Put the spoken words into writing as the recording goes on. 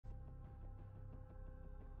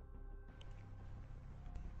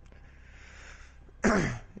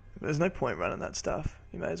There's no point running that stuff.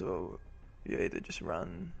 You may as well, you either just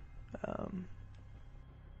run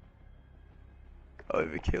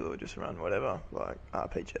overkill or just run whatever, like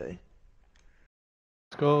RPG.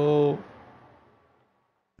 Let's go.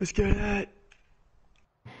 Let's get it.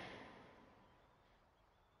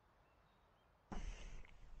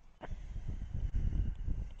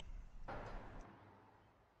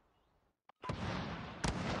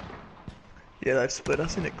 Yeah, they've split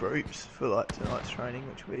us into groups for like tonight's training,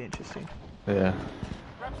 which will be interesting. Yeah.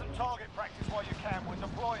 Grab some target practice while you can. We're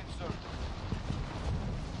deploying soon.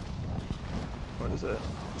 What is it?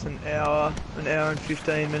 It's an hour and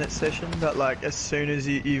 15-minute session, but like as soon as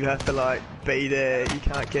you have to like be there, you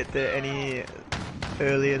can't get there any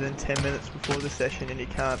earlier than 10 minutes before the session, and you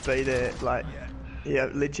can't be there like you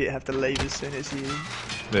legit have to leave as soon as you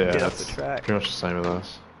get off the track. Pretty much the same with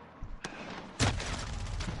us.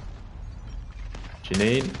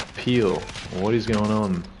 Janine Peel, what is going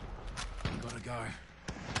on? Gotta go.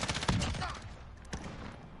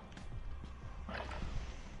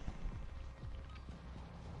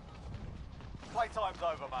 Playtime's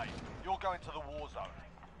over, mate. You're going to the war zone.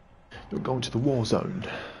 You're going to the war zone.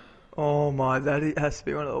 Oh my, that has to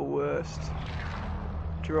be one of the worst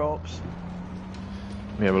drops.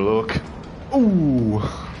 Let me have a look. Ooh!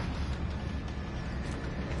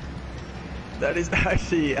 That is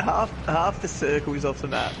actually half the circle is off the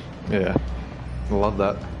map. Yeah, I love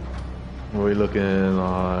that. What are we looking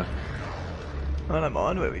like? I don't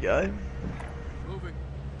mind where we go. Moving.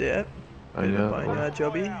 Yeah. Oh, yeah.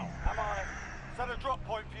 Jobby. Set a drop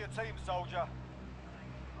point for your team, soldier.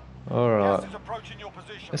 Alright. Gas is approaching your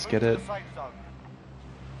position. Let's Move get to it. the safe zone.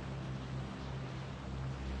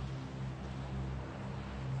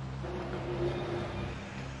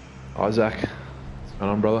 Isaac, what's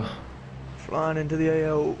going on, brother? Flying into the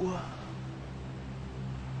AL.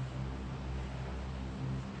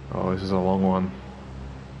 Oh, this is a long one.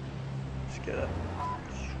 Let's get it.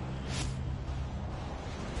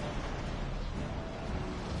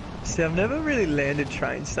 See, I've never really landed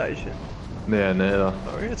train station. Yeah, neither.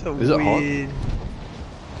 I reckon it's a Is it weird...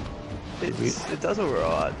 hot? It does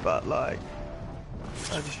alright, but like...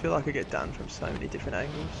 I just feel like I get done from so many different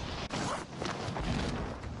angles.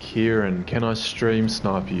 Kieran, can I stream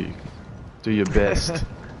snipe you? Do your best.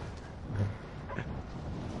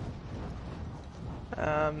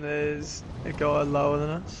 There's a guy lower than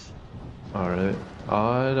us. Alright.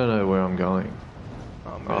 I don't know where I'm going.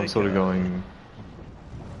 I'm sort of going...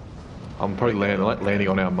 I'm probably landing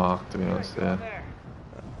on our mark, to be honest, yeah.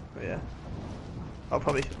 Yeah. I'll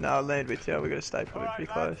probably... No, I'll land with you. We've got to stay probably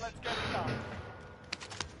pretty close.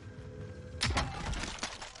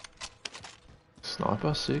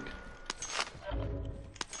 Sniper, sick.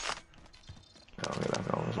 I'll get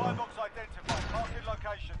back on as well.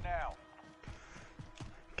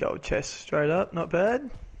 Gold chest straight up, not bad.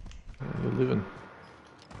 You're living.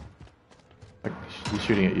 Like, he's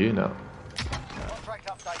shooting at you now. Contract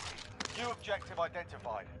updated. New objective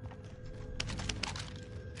identified.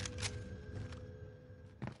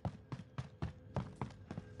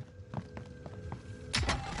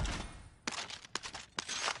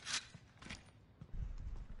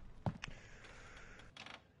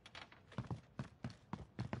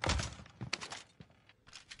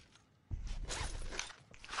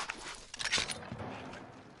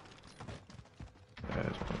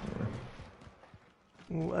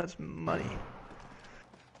 Ooh, that's money.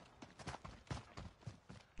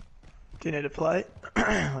 Do you need a plate?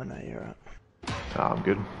 Oh no, you're right. Ah, I'm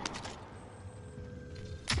good.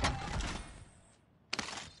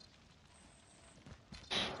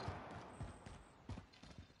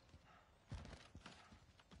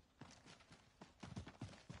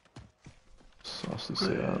 Sauce this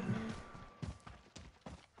out.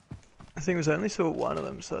 I think it was only saw one of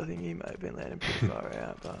them, so I think he may have been landing pretty far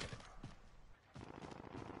out, but...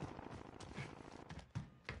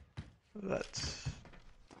 That's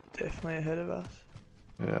definitely ahead of us.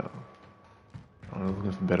 Yeah. I'm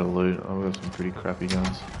looking for better loot. I've got some pretty crappy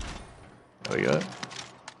guns. There we go.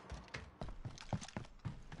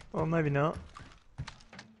 Or maybe not.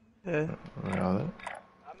 Yeah. Where are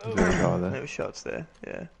they? Is there a guy there? There were shots there,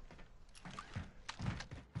 yeah.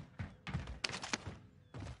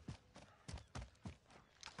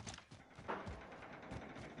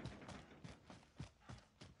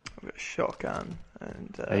 I've got a shotgun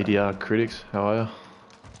and... ADR critics, how are you?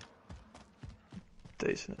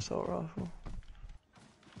 Decent assault rifle.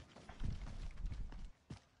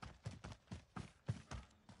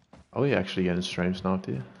 Are we actually getting stream sniped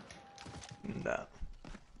here? No.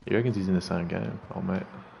 You reckon he's in the same game? Oh, mate.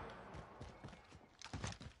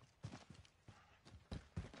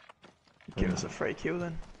 give us a free kill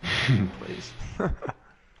then, please.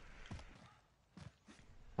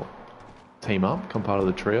 Team up, come part of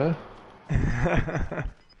the trio.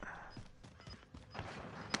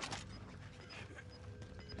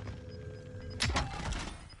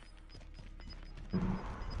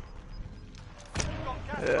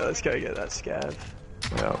 Yeah, let's go get that scav.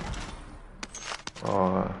 Yeah.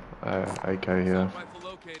 Oh, AK here.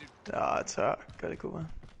 Ah, it's alright. Got a good one.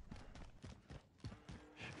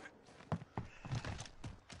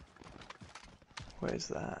 Where's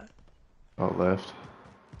that? Oh, left.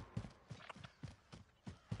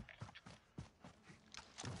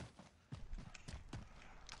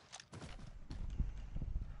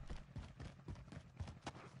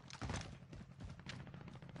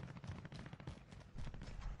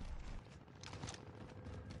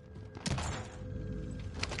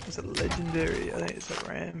 Is it legendary? I think it's a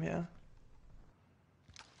ram, yeah.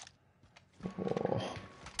 Oh.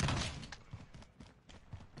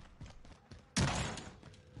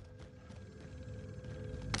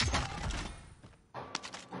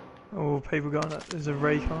 Oh, people going up. There's a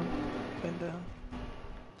recon. Been down.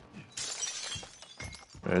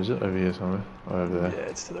 Where is it? Over here somewhere? Oh, over there. Yeah,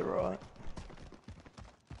 it's to the right.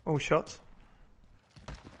 All shots?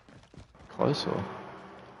 Close or?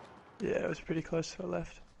 Yeah, it was pretty close to the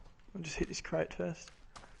left. I'll just hit this crate first.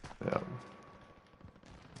 Yeah.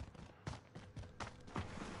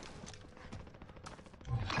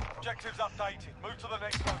 Objectives updated. Move to the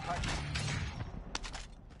next location.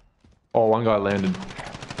 Oh, one guy landed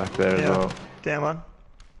back there as well. Down one.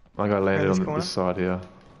 One guy landed this on corner. this side here.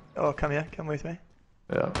 Oh, come here. Come with me.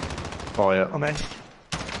 Yeah. Oh, yeah. Oh, man.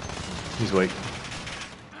 He's weak.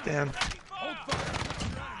 Down.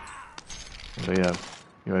 What do you have?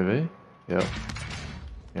 UAV? Yeah.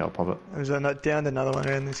 Yeah, I'll pop it. There's down another one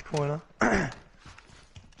around this corner. UAV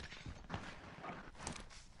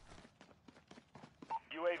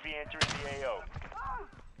entering the AO.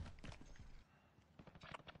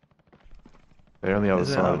 They're on the other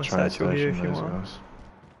There's side an of the train satchel here station, if you those want. guys.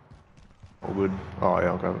 All good. Oh, yeah,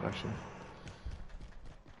 I'll grab it actually.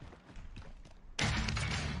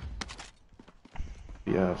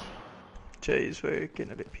 Yeah. Jeez, we're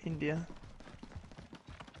getting a bit pinned here.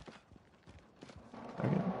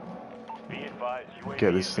 Okay. Be advised, UAV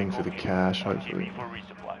Get this thing for the cash, hopefully. for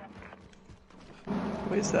resupply.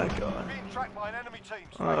 Where's that guy? Being tracked by an enemy team.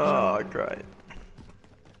 Oh, great.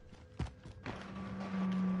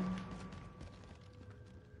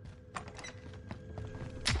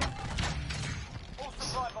 All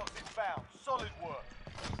supply boxes found. Solid work.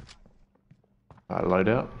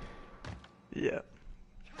 Loadout. Yeah.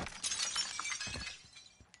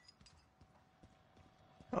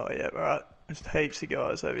 Oh, yeah, right. There's heaps of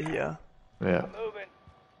guys over here. Yeah. Moving.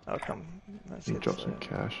 I'll come. Let's You get drop this some out.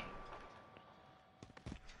 cash.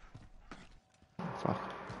 Fuck.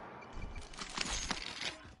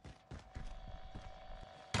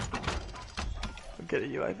 I'll get a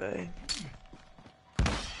UAV.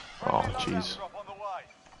 Oh, jeez. Drop on the way.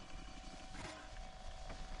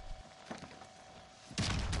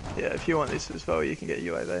 Yeah, if you want this as well, you can get a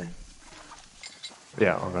UAV.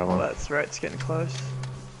 Yeah, I'll grab Well, one. that threat's getting close.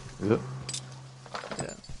 Is it?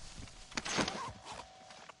 Yeah.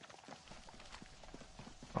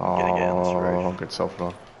 Oh, Getting out on this roof. I'll get self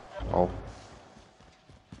off. Oh.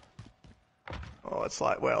 Oh, it's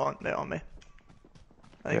like, well, they're on me.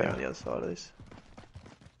 I think they're Yeah. on the other side of this.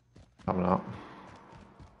 Coming up.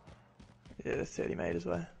 Yeah, they're 30 metres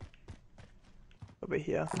away. I'll be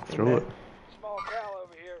here. Through it. Small cow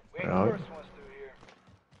over here. We ain't Yeah. the first ones through here.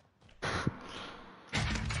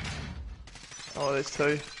 Oh, there's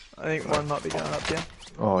two. I think one might be going up here.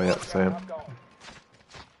 Oh, yeah, Sam. I'm going.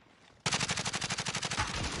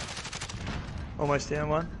 Almost down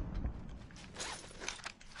one.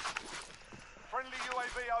 Friendly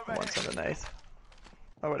UAV overhead. One's underneath.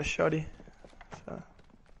 I got a shotty. So.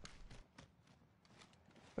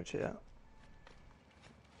 Watch out.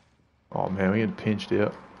 Oh, man, we get pinched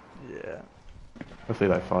out. Yeah. Hopefully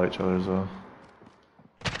they fight each other as well.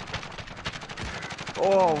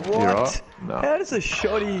 Oh, what? You right? No. How does a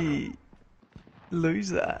shotty lose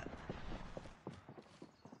that?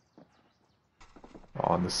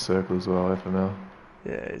 Oh, in the circle as well, FML.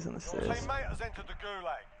 Yeah, he's on the Your stairs. teammate has entered the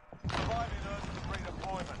gulag. Provided urgent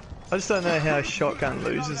redeployment. I just don't know how a shotgun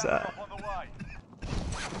loses that. Drop on the way.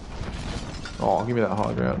 Oh, give me that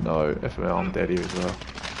high ground. No, FML, I'm dead here as well.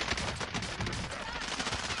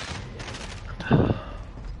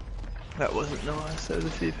 That wasn't nice. There was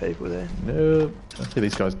a few people there. Nope. I think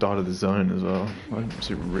these guys died of the zone as well. I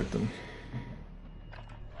super ripped them.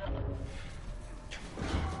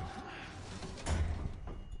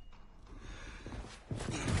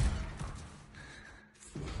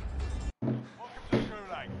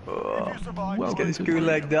 Welcome Let's get this to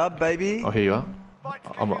gulag dub, baby. Oh, here you are.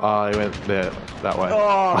 He went there, that way.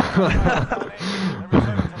 Oh!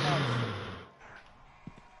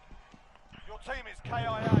 Your team is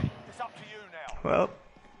KIA. It's up to you now. Well,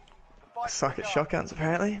 I suck at shotguns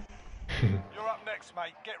apparently. You're up next,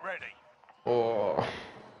 mate. Get ready. Oh.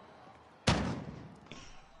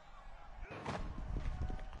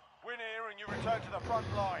 Win here and you return to the front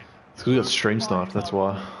line. It's because we got stream sniped, that's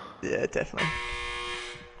why. Yeah, definitely.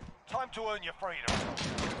 Time to earn your freedom.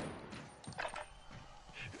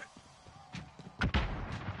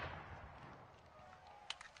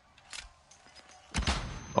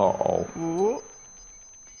 Uh-oh. Ooh.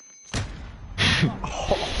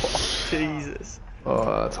 Oh, Jesus.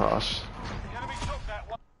 Oh, that's harsh. The enemy took that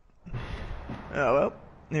one. Oh well,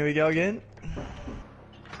 here we go again.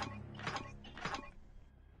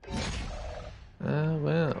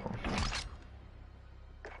 Well.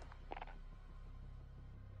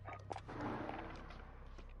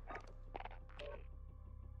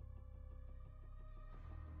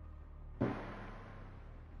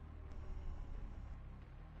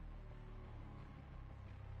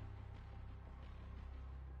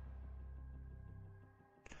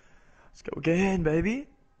 Let's go again, baby.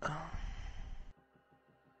 That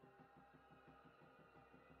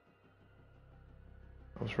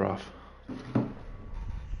was rough.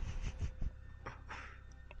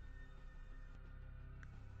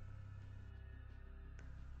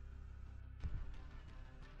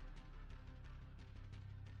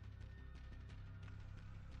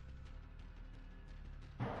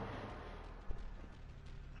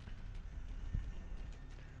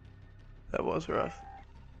 That was rough.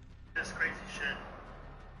 That's crazy shit.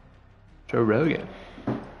 Joe Rogan.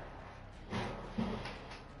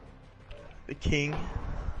 The king.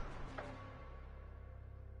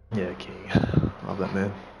 Yeah, king. Love that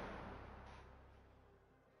man.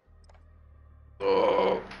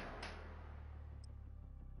 Oh.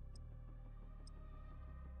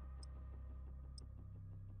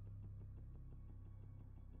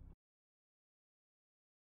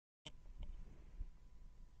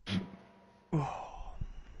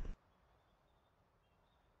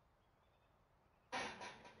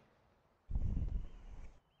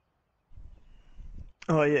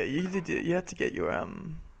 Oh yeah, you did. You had to get your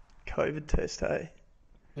COVID test, hey?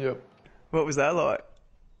 Yep. What was that like?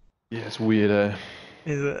 Yeah, it's weird, eh?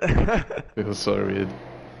 Is it? It was so weird.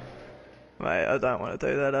 Mate, I don't want to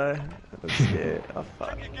do that, eh? I'm scared. Oh fuck.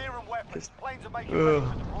 Check your gear and weapons. Just- Planes are making ready Ugh.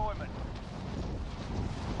 for deployment.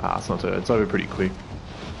 Ah, it's not too. It's over pretty quick.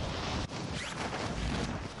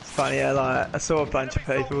 It's funny, yeah, like, I saw a bunch of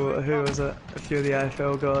people, who was it? A few of the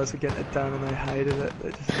AFL guys were getting it done and they hated it.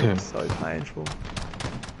 It just looked so painful.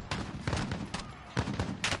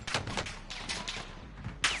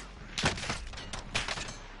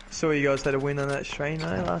 Saw you guys had a win on that stream,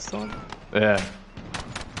 eh, last time? Yeah.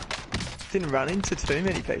 Didn't run into too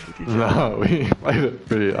many people, did you? No, we played it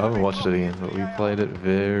pretty. I haven't watched it again, but we played it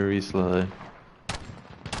very slow.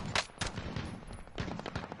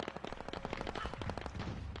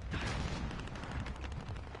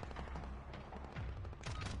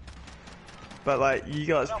 But like, you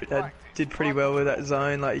guys did pretty well with that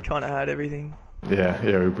zone, like you kind of had everything. Yeah,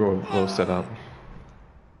 we brought all set up.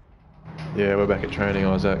 Yeah, we're back at training,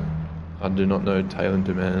 Isaac. I do not know Taylor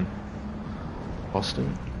to man.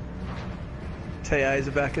 Austin. TAs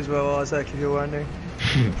are back as well, Isaac, if you're wondering.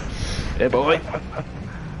 Yeah, boy.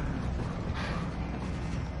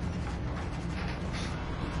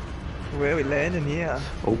 Where are we landing here?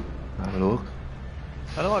 Oh, have a look.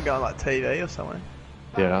 I don't want to go on like TV or something.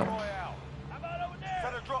 Yeah.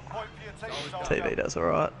 Set a drop point for your team, soldier. TV does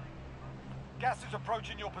alright. Gas is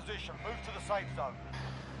approaching your position. Move to the safe zone.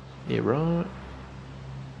 Yeah, right.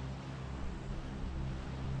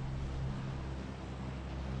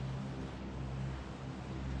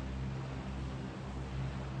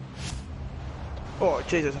 Oh,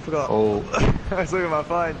 Jesus, I forgot. Oh. I was looking at my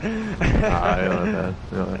phone. Nah, you're not bad.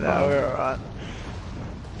 You're not No, bad. we're alright.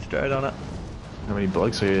 Straight on it. How many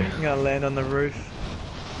blokes are here? I'm gonna land on the roof.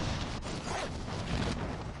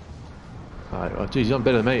 Alright, oh, geez, you're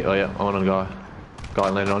better than me. Oh yeah, I'm on a guy. Guy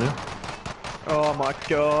landed on you. Oh my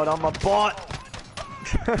god, I'm a bot!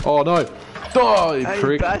 Oh no! Oh, you Hey, you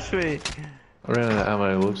prick! bashed me! I ran out of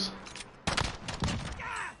ammo, whoops.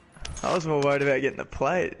 I was more worried about getting the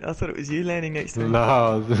plate. I thought it was you landing next to me.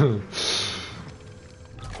 No. Your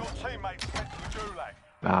teammates sent to the gulag.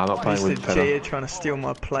 Nah, I'm not playing with Mr. Petter. Gia trying to steal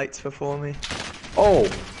my plates before me. Oh!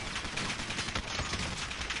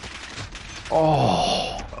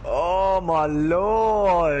 Oh! Oh my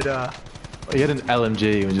lord! He had an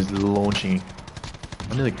LMG and was just launching.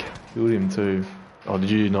 I nearly killed him too. Oh, did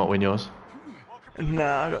you not win yours?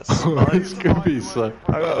 Nah, I got It's smoked. gonna be so.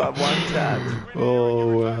 I got like one tab.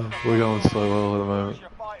 Oh wow, we're going so well at the moment. Your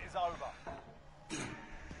fight is over.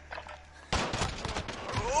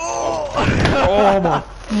 Oh my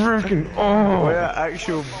freaking We're oh!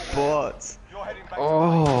 actual bots. You're heading back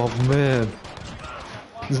Oh man,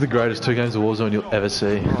 this is the greatest 2 games of Warzone you'll ever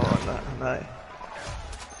see. Oh no.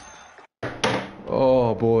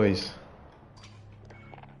 Oh boys.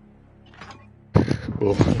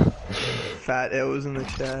 Fat L's in the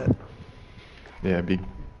chat. Yeah, big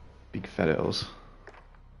fat L's.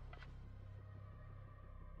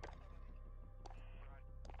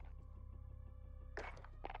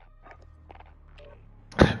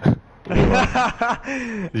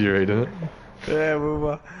 You reading it? Yeah,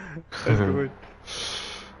 Wilbur. That's good.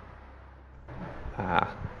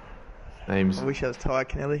 Name's I wish I was Ty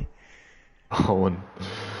Kennelly. Owen.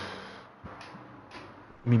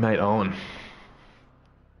 Me mate Owen.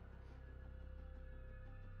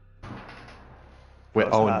 We're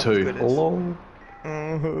That's 0 not 2. as good as- Lol.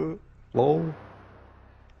 Lol.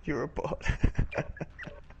 You're a bot.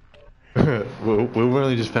 We've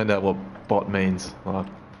only just found out what bot means. Like, Are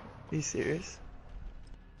you serious?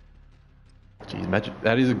 geez, imagine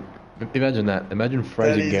that is a. Imagine that. Imagine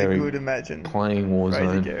Fraser That is Gary a good imagine. playing Fraser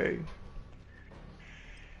Warzone. Gary.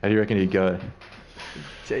 How do you reckon he'd go?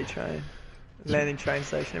 J-Train. Landing train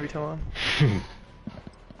station every time.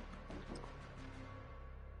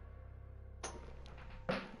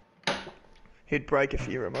 He'd break a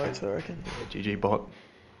few remotes, I reckon. GG bot.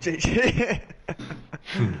 GG.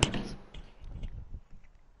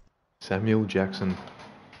 Samuel Jackson.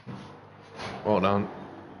 Well done.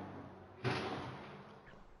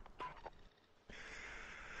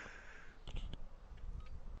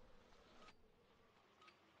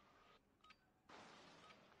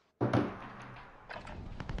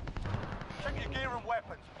 Check your gear and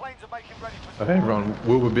weapons. Planes are making ready for Everyone,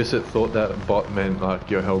 Wilbur Bissett thought that bot meant like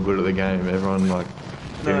you're hell good at the game. Everyone like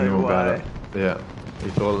getting him about way. it. Yeah, he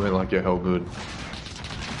thought it meant like you're hell good.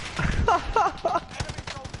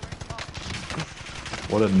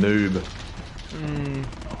 What a noob.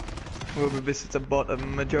 Wilbur Bissett's a bot of a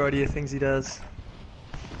majority of things he does.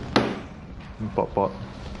 Bot.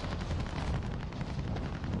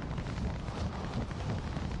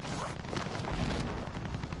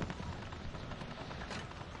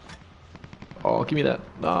 Oh, give me that.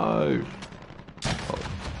 No. Oh.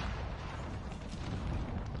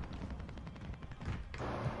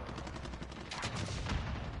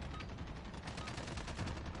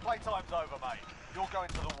 Playtime's over, mate. You're going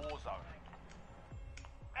to the war zone.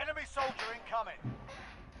 Enemy soldier incoming.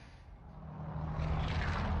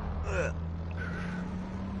 Oh,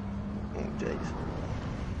 jeez.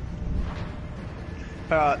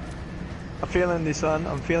 Alright. I'm feeling this one.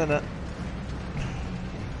 I'm feeling it.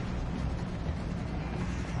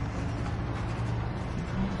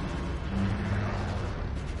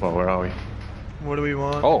 Well, where are we? What do we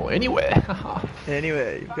want? Oh, anywhere.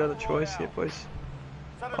 Anyway, you've got a choice here, boys.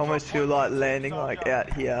 Almost feel like landing like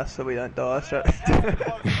out here so we don't die. So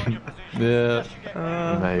Yeah.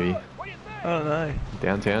 Maybe. I don't know.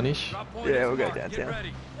 Downtown-ish? Yeah, we'll go downtown.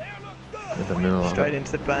 At the middle of Straight it.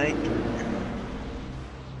 into the bank.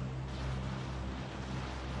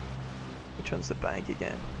 Which one's the bank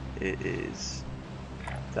again? It is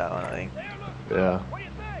that one, I think. Yeah.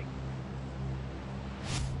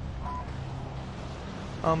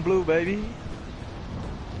 I'm blue, baby.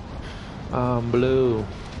 Blue.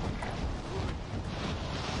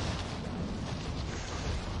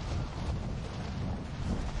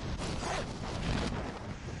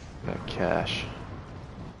 That cash.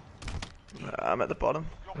 I'm at the bottom.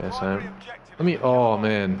 Yeah, same. Let me. Oh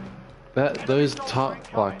man, those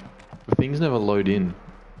like the things never load in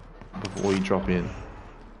before you drop in,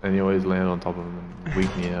 and you always land on top of them and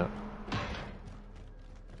weak me out.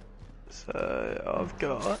 So I've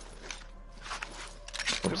got.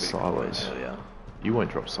 Drop silos. Yeah. You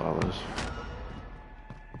won't drop silos.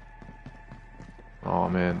 Oh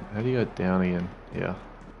man, how do you go down again? Yeah.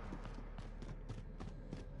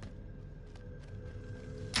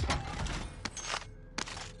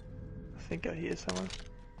 I think I hear someone.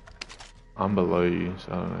 I'm below you,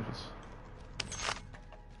 so I don't know if it's.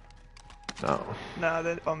 No. Nah,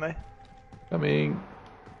 they're on me. Coming.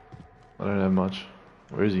 I don't have much.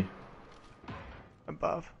 Where is he?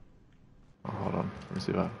 Above. Oh, hold on. Let me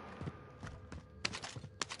see that.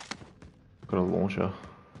 Got a launcher.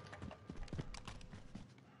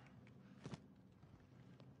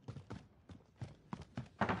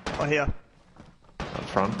 Oh, here. Up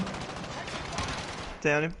front.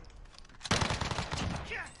 Down him.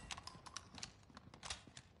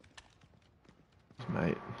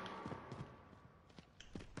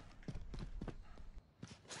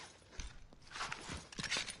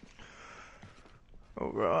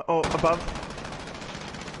 Alright. Oh, above.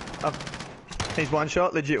 Up. He's one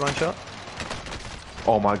shot, legit one shot.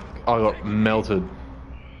 Oh my, I got melted.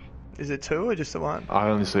 Is it two or just the one? I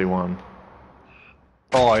only see one.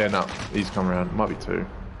 Oh yeah, no, he's come around. Might be two.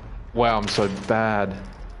 Wow, I'm so bad.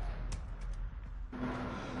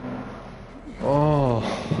 Oh.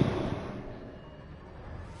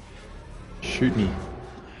 Shoot me. This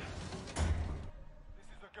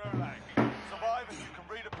is the Gulag. Survive and you can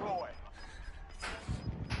redeploy.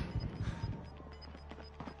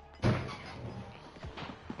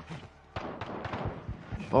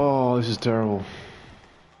 Oh, this is terrible.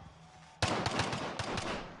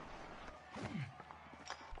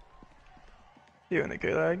 You in the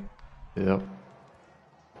gulag? Yep.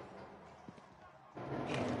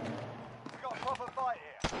 We got a proper fight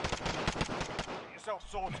here. Get yourself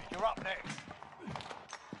sorted. You're up next.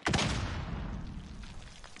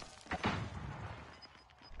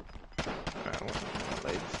 Alright, what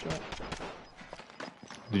lead strike?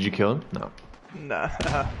 Did you kill him? No. Nah.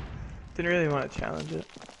 Didn't really want to challenge it.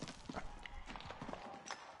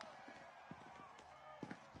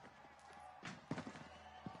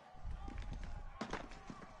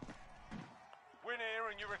 Win here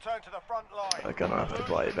and you return to the front line. I'm gonna have to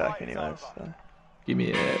play it back anyways. So. Give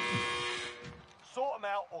me it. Sort them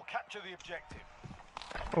out or capture the objective.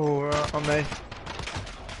 Alright, on me.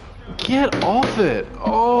 Get off it!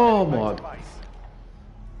 Oh my.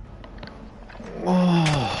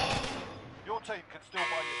 Oh. Your team can still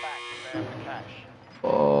buy you back if they have the cash.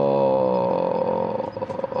 Oh.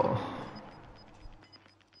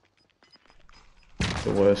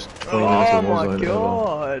 The worst 20 minutes Oh of my Warzone ever.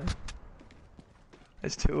 god!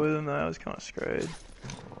 There's two of them though, I was kind of screwed.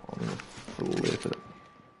 I'm gonna flip it.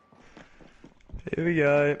 Here we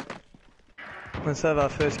go. Let's have our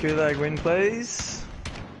first gulag win, please.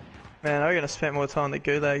 Man, I'm gonna spend more time in the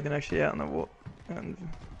gulag than actually out in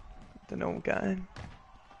the normal game.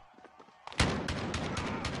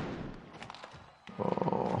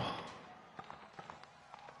 Oh.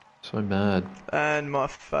 So mad. And my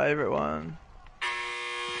favourite one.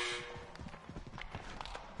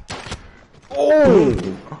 Oh!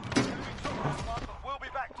 We'll be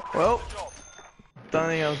back to Well, finish the job. don't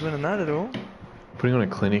think I was winning that at all. Putting on a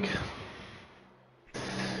clinic.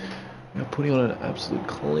 We're putting on an absolute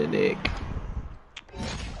clinic.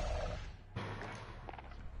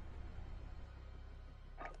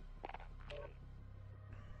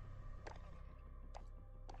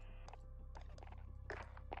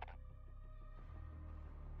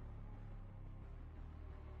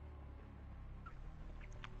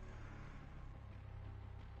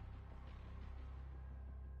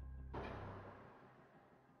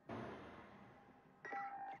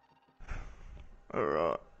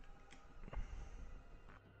 Alright.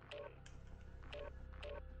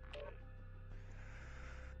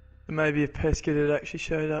 Maybe if Pesca had actually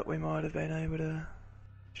showed up, we might have been able to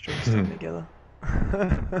string something together.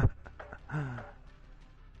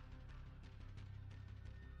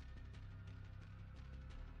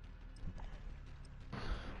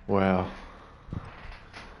 Wow.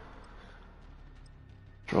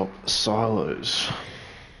 Drop silos.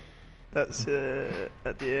 That's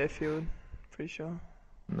at the airfield, pretty sure.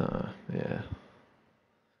 No, yeah.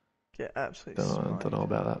 Get absolutely Don't smoked. know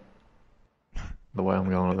about that. The way I'm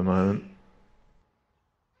going at the moment.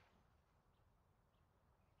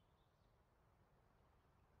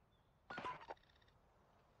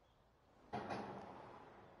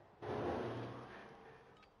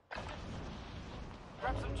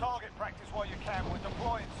 Grab some target practice while you can. We're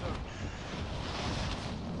deploying soon.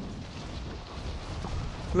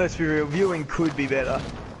 Let's be real, viewing could be better.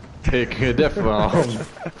 Pick, definitely.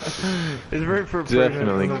 There's room for improvement.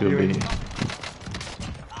 Definitely on the could viewing. be.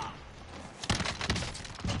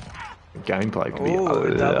 Gameplay could be Ooh, a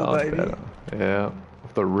a double, lot baby. better. Yeah,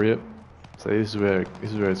 off the rip. So this is where it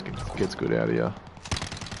gets good out of here.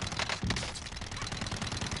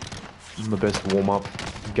 I'm the best warm-up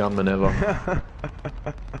gunman ever.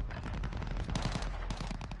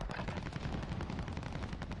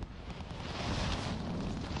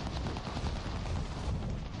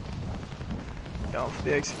 Going for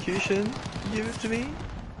the execution. Give it to me.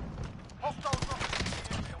 Hostiles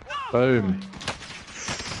dropping. Boom.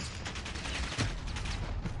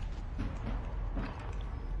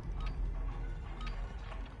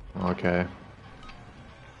 Okay.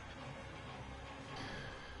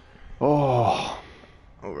 Oh.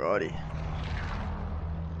 Alrighty.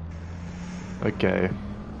 Okay.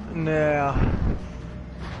 Now,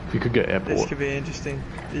 If you could get this airport. could be interesting.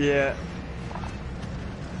 Yeah.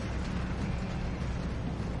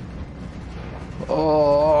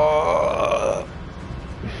 Oh.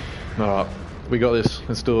 Alright. we got this.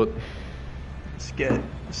 Let's do it. Let's get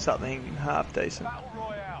something half decent. Battle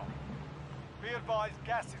Royale. Be advised,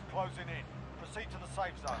 gas is closing in. Proceed to the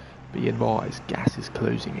safe zone. Be advised, gas is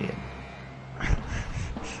closing in.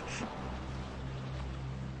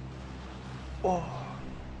 Oh.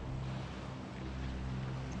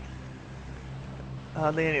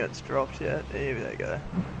 Hardly anyone's dropped yet. Here they go.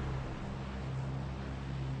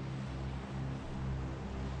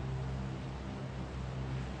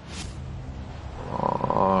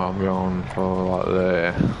 Oh, I'm going for like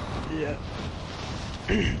there. Yeah.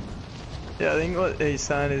 Yeah, I think what he's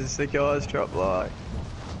saying is the guys drop like...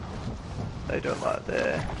 They drop like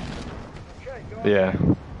there. Yeah.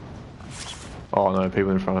 Oh no,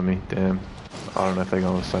 people in front of me. Damn. I don't know if they're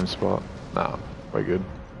going to the same spot. Nah, we're good.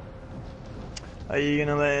 Are you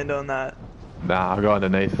gonna land on that? Nah, I'll go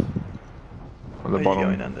underneath. On the Are bottom you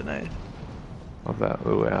going underneath? of that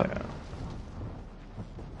little out. Yeah.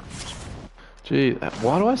 Gee,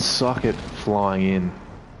 why do I suck at flying in?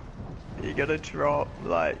 You gotta drop,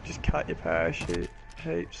 like, just cut your parachute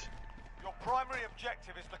heaps. Your primary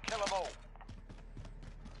objective is to kill them all.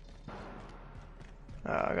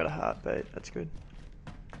 Oh, I got a heartbeat, that's good.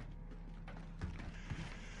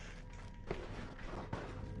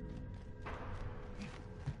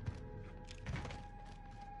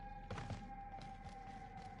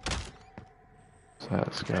 So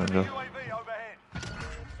that's going Enemy to. UAV overhead.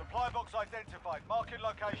 Supply box identified. Marking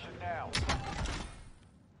location now.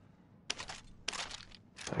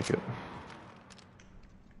 Take it.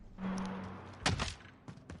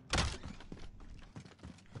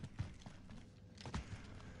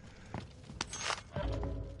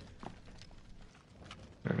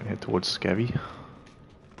 We're gonna head towards Scabby.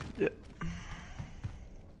 Yep.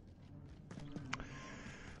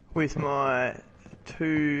 With my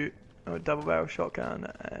double barrel shotgun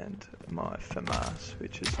and my FAMAS,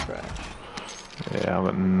 which is trash. Yeah, I've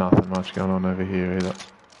got nothing much going on over here either.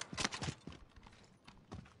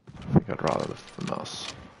 I think I'd rather the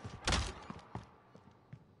FAMAS.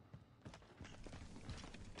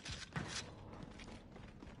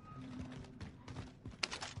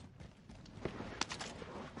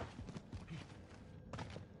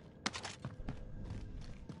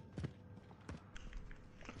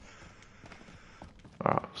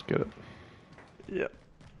 Alright, let's get it. Yep.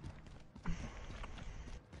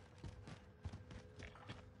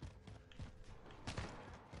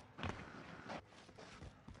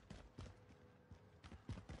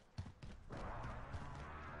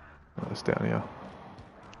 Oh, it's down here.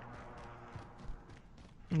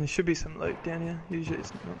 And there should be some loot down here. Usually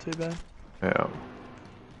it's not too bad. Yeah.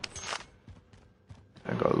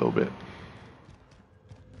 I got a little bit.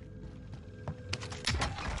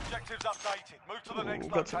 Objectives updated. Move to the next Ooh,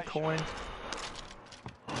 got some location. coin.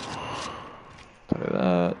 Take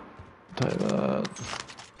that. Take that.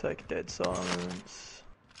 Take a dead silence.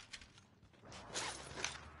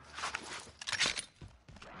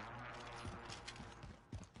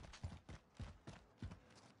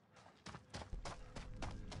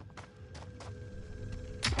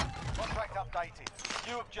 Contract updated.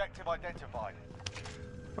 New objective identified.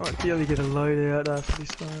 I might be able to get a loadout after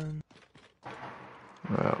this one.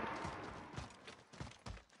 Well.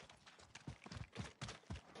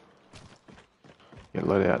 Get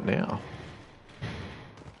loaded out now.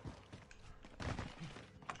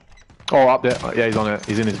 Oh, up there. Yeah, he's on it.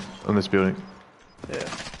 He's on this building. Yeah.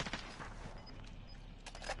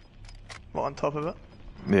 What, on top of it?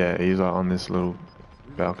 Yeah, he's on this little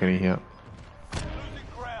balcony here. Losing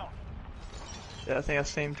ground. Yeah, I think I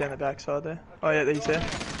see him down the backside there. Oh yeah, he's there.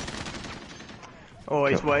 Oh,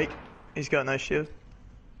 he's Yep. weak. He's got no shield.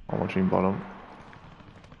 I'm watching bottom.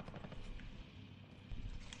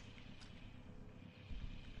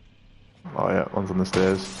 Oh yeah, one's on the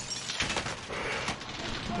stairs.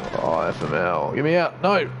 Oh, FML. Get me out.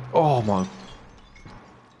 No. Oh my.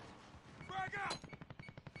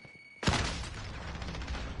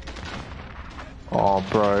 Oh,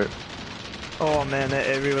 bro. Oh man,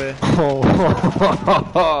 they're everywhere.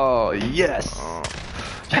 Oh, yes. Oh.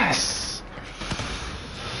 Yes.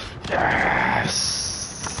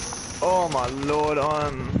 Yes. Oh my lord, I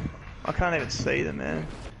can't even see them, man.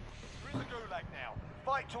 We're in the gulag now.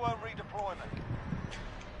 Fight to earn redeployment.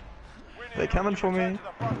 Win They're here, coming for return me. to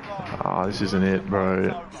the front line. Oh, this isn't it,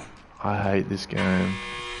 bro. I hate this game.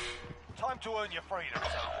 Time to earn your freedom.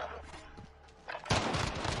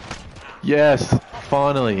 Yes,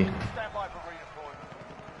 finally. Stand by for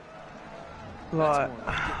redeployment. Like,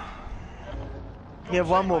 you have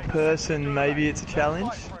one more person, maybe it's a challenge,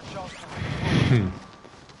 Fight for a chance to redeploy.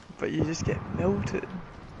 but you just get melted.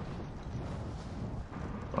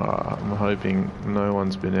 I'm hoping no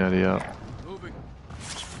one's been out here.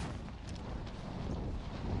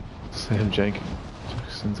 Sam Jenkins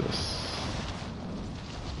sends us.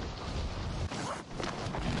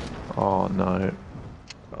 Oh no.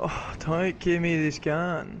 Oh, don't give me this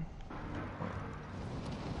gun.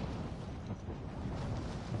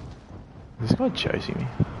 Is this guy chasing me?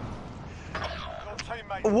 Your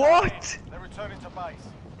teammates What? they're returning to base.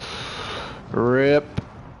 Rip.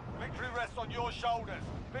 Victory rests on your shoulders.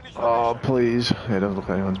 Finish the Oh, mission. please. Yeah, it doesn't look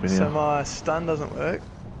like anyone's been So here. my stun doesn't work.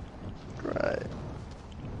 Great.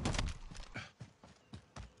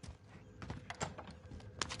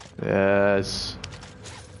 Yes.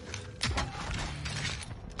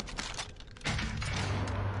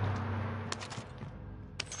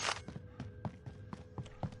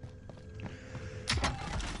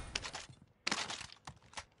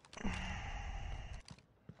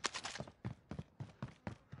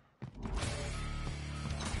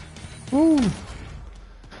 Woo!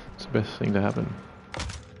 It's the best thing to happen.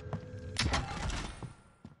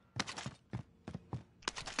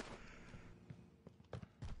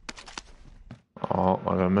 Oh,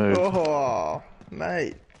 I gotta move. Oh,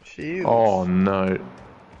 mate. Shields. Oh no.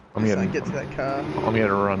 I'm Just getting, don't get to that car. I'm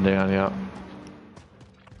getting run down, yeah.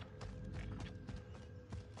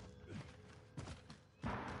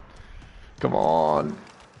 Come on.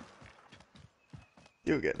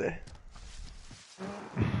 You'll get there.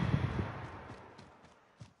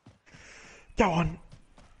 Go on.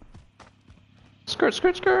 Skirt,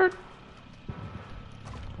 skirt, skirt.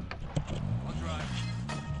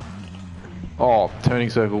 Oh, turning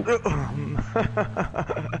circle.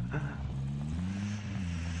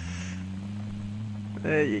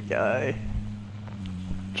 There you go.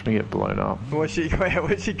 Just gonna get blown up. What's she cop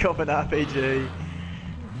an RPG?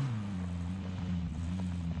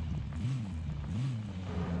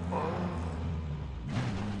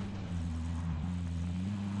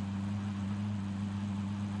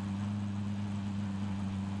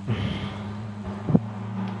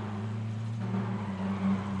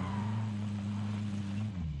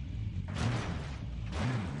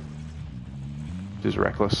 Just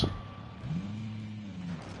reckless.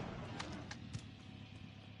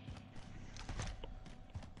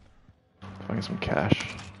 Find some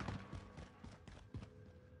cash.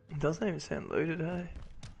 It doesn't even sound looted, hey?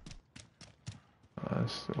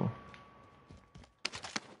 Still.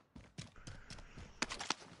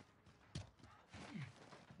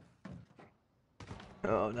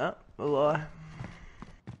 Oh no, a lie.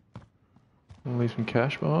 Leave some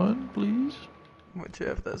cash behind, please. Watch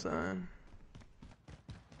out for that zone.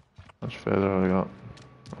 Much further have I got?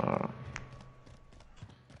 Alright.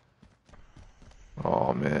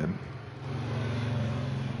 Oh man.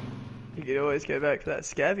 You could always go back to that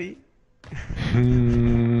scabby.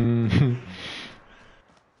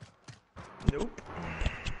 Nope.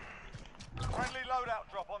 Friendly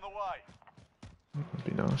loadout drop on the way.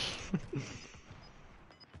 That'd be nice.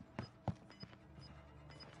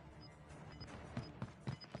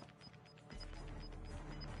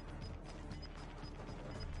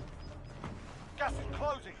 Gas is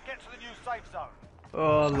closing. Get to the new safe zone.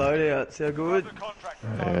 Oh, loadouts, how good. The contract.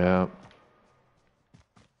 Yeah.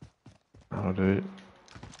 That'll do it.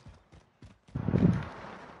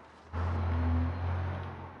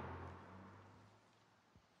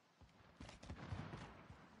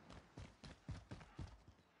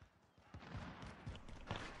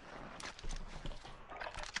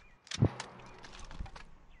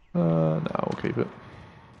 No, we'll keep it.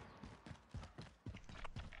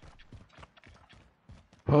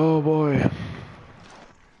 Oh boy. Yes,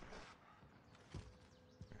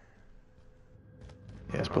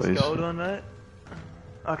 Nice please. gold one, mate.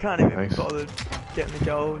 I can't even Thanks. be bothered getting the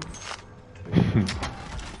gold.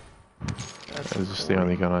 That's It's just the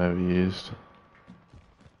only gun I ever used.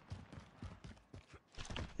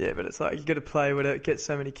 Yeah, but it's like you got to play with it, get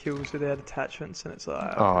so many kills without attachments, and it's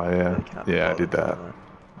like. Oh yeah, really can't be yeah, I bothered did that. doing that.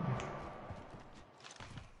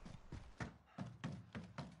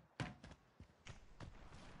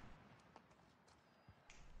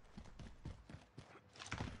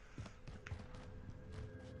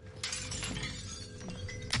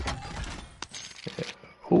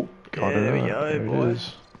 Oh, got Yeah, it. there we go, There boy. it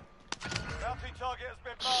is. Bounty target has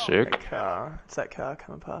been marked. Sick. That car. It's that car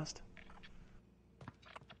coming past.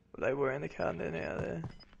 They were in the car, they're now there.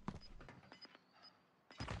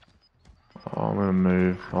 Oh, I'm gonna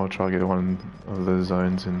move. I'll try to get one of the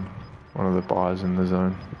zones in, one of the buys in the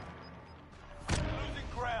zone. Losing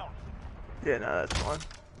ground. Yeah, no, that's fine.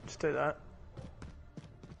 Just do that.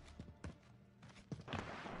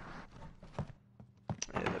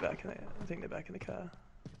 Yeah, they're back in the. I think they're back in the car.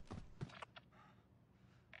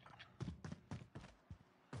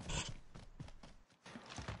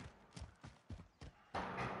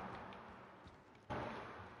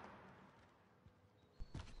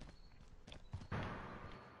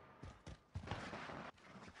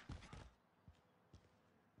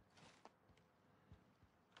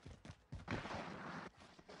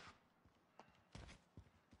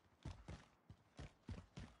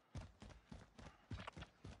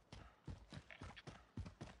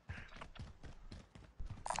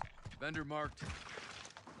 Vendor marked.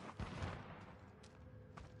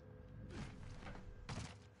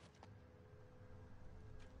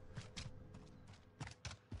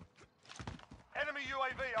 Enemy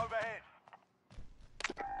UAV overhead.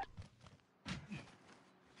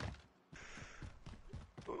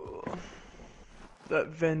 Oh. That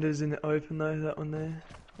vendor's in the open though, that one there.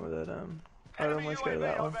 Or that, I'd Enemy almost go to UAV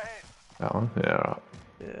that one. overhead. That one? Yeah, right.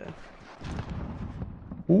 Yeah.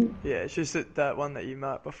 Ooh. Yeah, it's just that one that you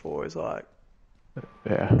marked before is like,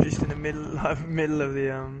 Yeah. just in the middle, like, middle of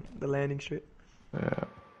the landing strip. Yeah.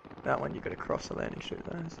 That one you gotta cross the landing strip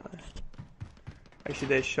though, so. Actually,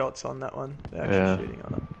 there's shots on that one. They're actually Yeah. shooting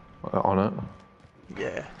on it. On it?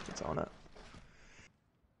 Yeah, it's on it.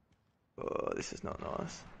 Oh, this is not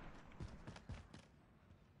nice.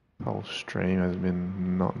 The whole stream has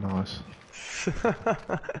been not nice.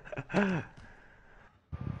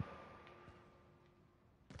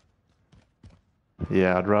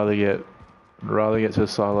 Yeah, I'd rather get to the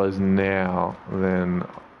silos now than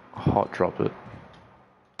hot drop it.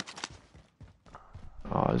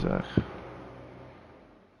 Isaac.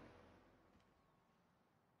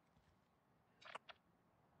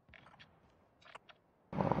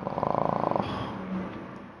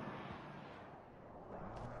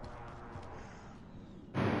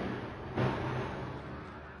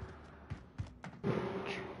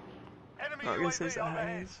 Enemy I guess there's UAV a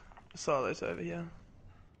overhead. haze. Silos over here.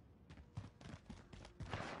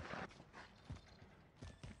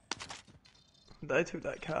 They took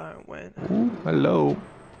that car and went. Ooh, hello.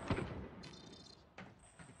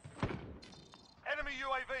 Enemy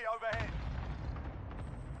UAV overhead.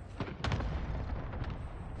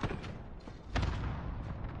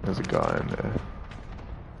 There's a guy in there.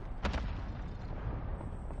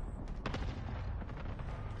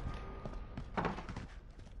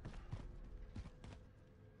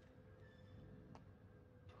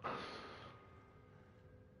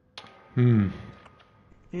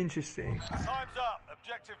 Interesting. Time's up.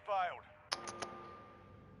 Objective failed.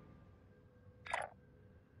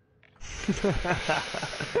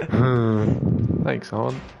 Thanks,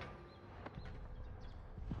 hon.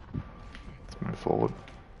 Let's move forward.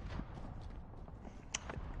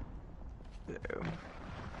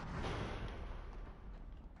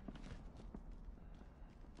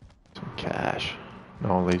 Some cash.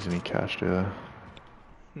 No one leaves any cash, do they?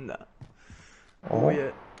 Nah. Oh,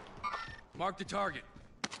 Yeah. Mark the target.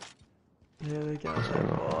 Yeah, they're going so,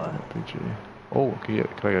 that by. RPG. Oh, can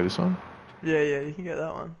I go this one? Yeah, you can get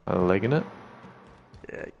that one. A leg in it?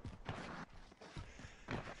 Yeah.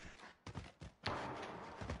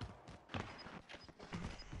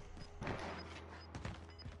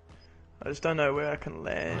 I just don't know where I can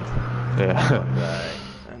land. Yeah.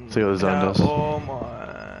 And See what the zone does. Oh my,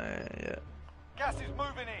 yeah. Gas is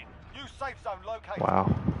moving in. New safe zone located.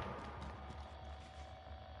 Wow.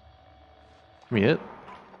 Give me it.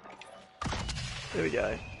 There we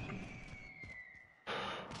go.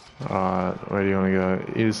 Alright, where do you want to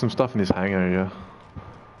go? There's some stuff in this hangar here.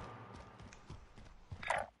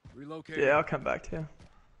 Relocate. Yeah, I'll come back to you.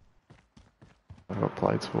 I've got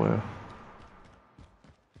plates for you.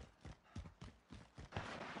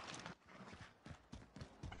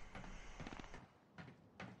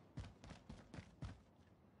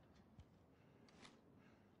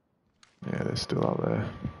 Yeah, they're still up there.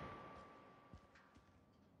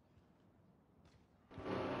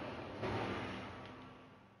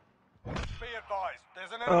 Be advised.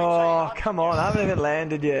 There's an enemy Oh, team come on, I haven't even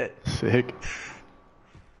landed yet. Sick.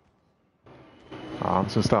 I'm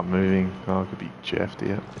just gonna start moving. Oh, I could be Jeffed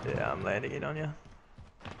here. Yeah, I'm landing it on you.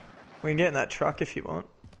 We can get in that truck if you want.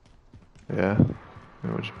 Yeah. Then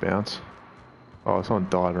we'll just bounce. Oh, someone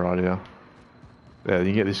died right here. Yeah, you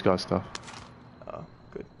can get this guy's stuff. Oh,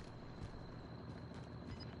 good.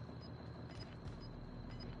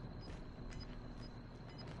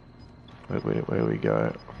 Where we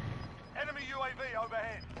go? Enemy UAV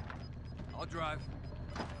overhead. I'll drive.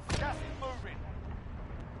 Gas is moving.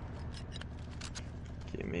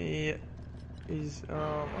 Give me his. Oh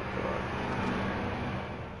my god.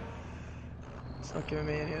 It's not giving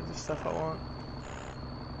me any of the stuff I want.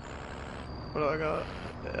 What do I got?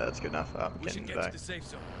 Yeah, that's good enough. I'm We should getting get back. to the safe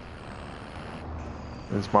zone.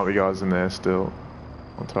 There's might be guys in there still.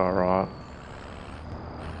 On to our right.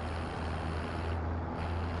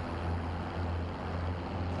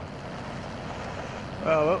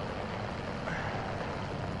 Oh well.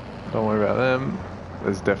 Don't worry about them.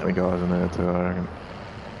 There's definitely guys in there too, I reckon.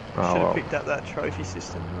 Oh Should have well. picked up that trophy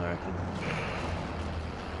system, I reckon.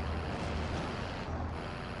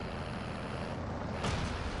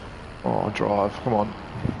 Oh, drive. Come on.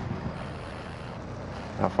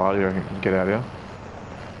 How far do you reckon you can get out here?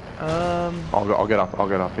 I'll get up. I'll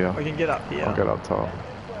get up here. We can get up here. I'll get up top.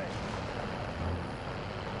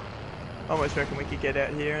 I almost reckon we could get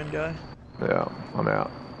out here and go. Yeah, I'm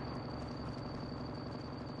out.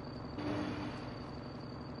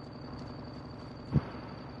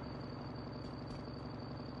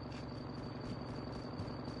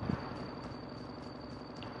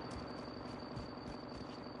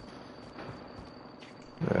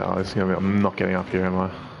 Yeah, it's gonna be. I'm not getting up here, am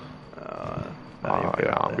I? No,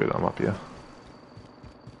 Yeah, I'm good. I'm up here.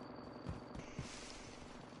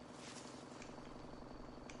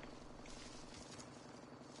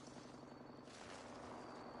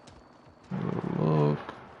 Look.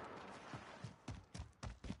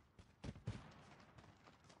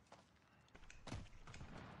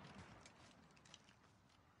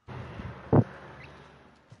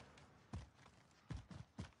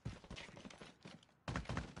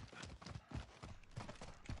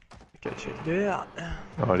 Go check it out.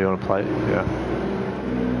 Oh, do you want to play? Yeah.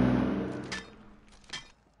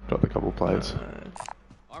 Dropped a couple plates.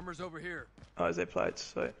 Armor's over here. Oh, is there plates?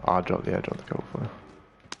 Sweet. I dropped a couple plates.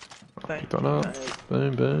 Thank Done you, up. mate.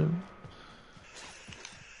 Boom, boom.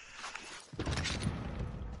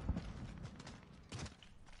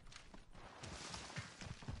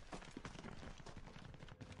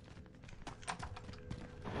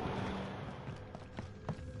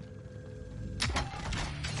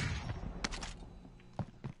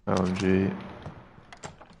 LMG.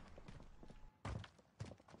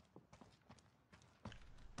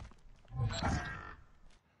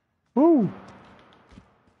 Woo!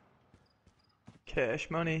 Cash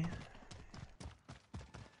money.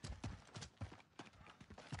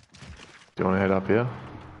 Do you want to head up here?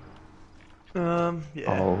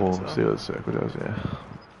 Yeah. Oh, we'll so. see what the circle does, yeah.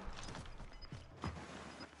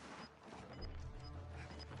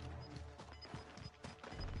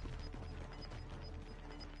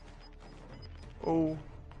 Oh,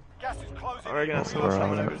 Gas is closing. I reckon I saw Right.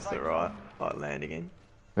 someone over to the right, like landing in.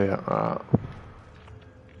 Yeah,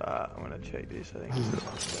 I'm gonna check this, I think.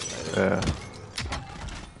 yeah.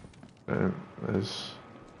 There's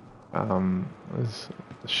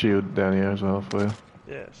a shield down here as well for you.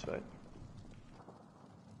 Yeah, sweet.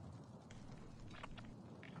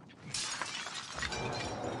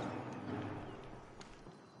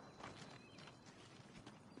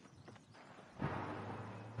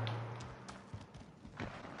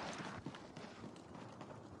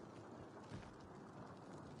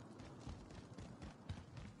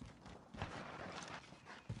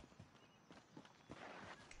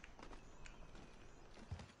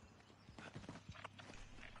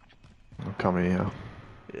 I'm coming here.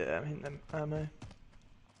 Yeah, I'm hitting them ammo.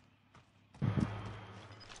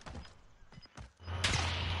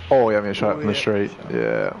 Oh, yeah, I'm gonna shot up in the yeah, street. shot.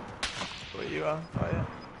 Yeah. Where you are? Oh yeah.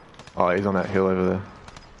 Oh, he's on that hill over there.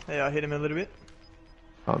 Yeah, I hit him a little bit.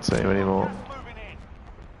 Can't see him anymore. Moving in.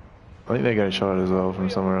 I think they're getting shot at as well from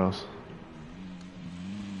somewhere else.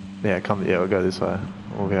 Yeah, we'll go this way.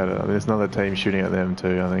 We'll be able to, I mean, there's another team shooting at them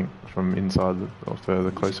too, I think, from inside or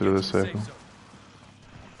further closer to the circle.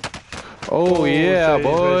 Oh, yeah, geez,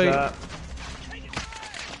 boy! where's that?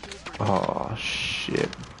 Oh, shit.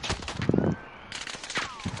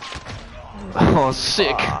 Oh,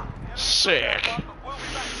 sick! Sick!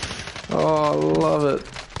 Oh, I love it.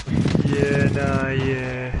 Yeah, no,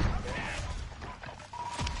 yeah.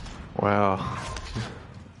 Wow.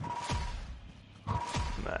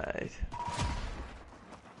 Mate.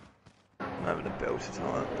 I'm having a belt of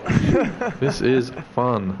time. This is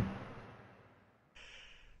fun.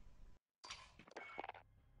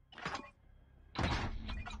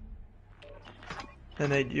 I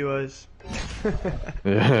need yours.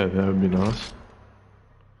 Yeah, that would be nice.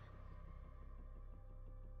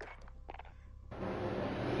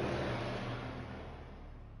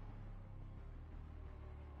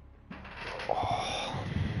 Oh.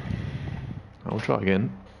 I'll try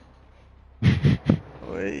again.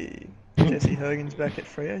 Oi. Jesse Hogan's back at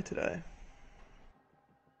Freo today.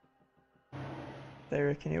 They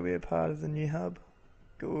reckon he'll be a part of the new hub.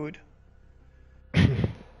 Good.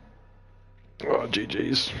 Oh,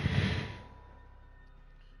 GG's.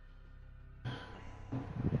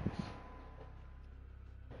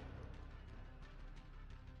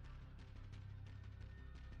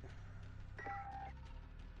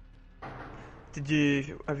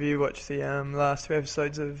 Have you watched the last 2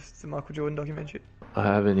 episodes of the Michael Jordan documentary? I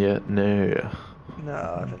haven't yet, no. No,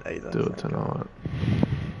 I haven't either. Do it tonight.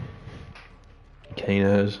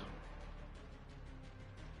 Keeners.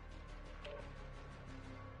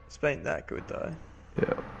 It's been that good though.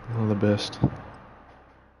 Yeah, one of the best.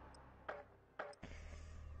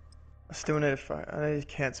 I Still need I need to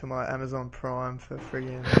cancel my Amazon Prime for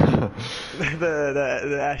friggin'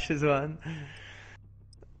 the Ashes one.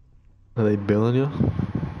 Are they billing you?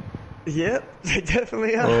 Yep, they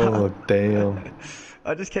definitely are. Oh, damn.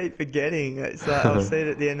 I just keep forgetting. It's like I'll see it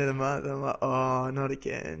at the end of the month and I'm like, oh, not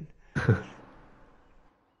again.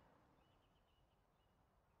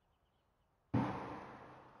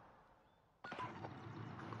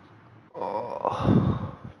 Oh.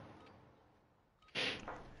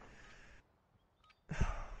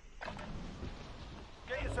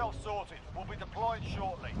 Get yourself sorted. We'll be deploying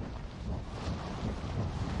shortly.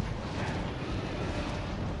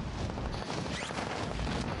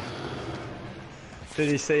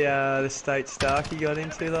 Did you see the state Starkey got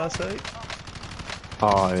into last week?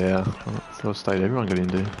 Oh, yeah. That's what state everyone got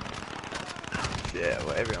into. Yeah,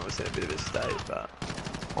 well, everyone was in a bit of a state, but...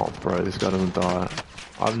 Oh, bro, this guy doesn't die.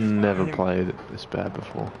 I've never played it this bad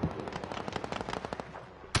before.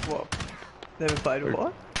 What? Never played with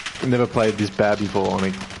what? Never played this bad before on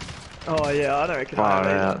a Oh, yeah, I don't reckon far I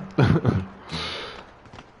have out. either.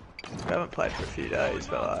 I haven't played for a few days,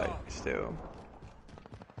 but like, still.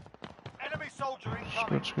 Enemy soldier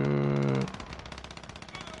incoming. Scotcha.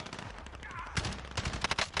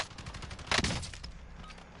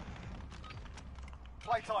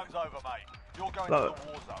 Playtime's over, mate. You're going Love to the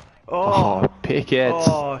war zone. Oh, pickets.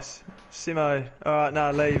 Oh, Simo. Alright, nah,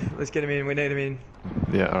 leave. Let's get him in. We need him in.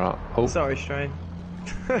 Yeah, alright. Oh, Sorry, Strain.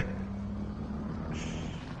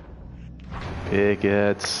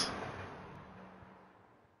 pickets.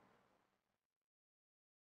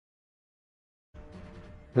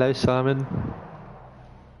 Hello, Simon.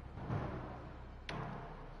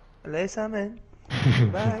 Hello, Simon.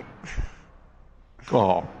 Back.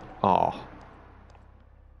 Oh, oh.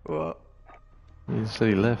 What? He said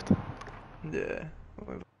he left. Yeah.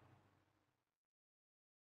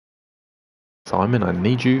 Simon, I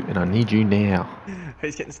need you, and I need you now.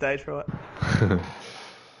 Who's getting stage fright?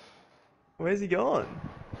 Where's he gone?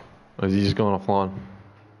 Or is he just going offline?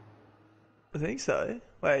 I think so.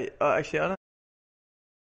 Wait, actually, I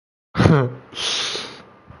don't.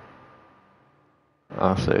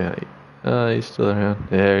 I'll see. He's still around.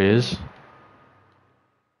 There he is.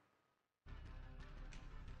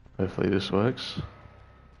 Hopefully this works.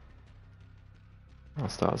 I'll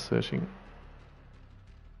start searching.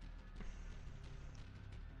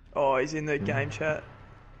 Oh, he's in the game chat.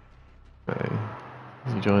 Hey,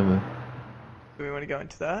 is he joining the? Do we want to go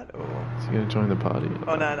into that, or? Is he going to join the party?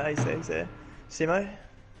 Oh, no, he's there. Simo?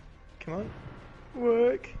 Come on.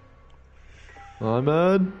 Work. I'm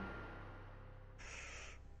mad.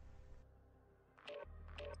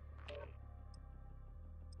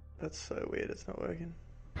 That's so weird, it's not working.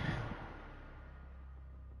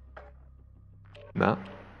 Nah.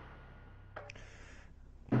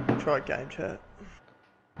 Try game chat.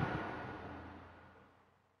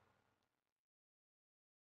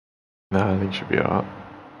 No, I think it should be alright.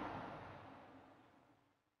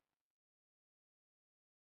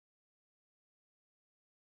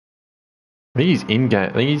 I think he's in game.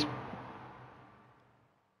 I think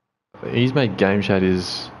he's made game chat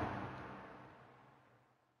his.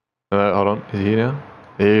 Hold on, is he here now?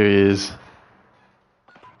 There he is.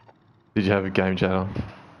 Did you have a game chat on?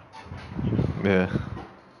 Yeah.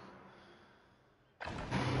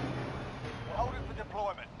 We're holding for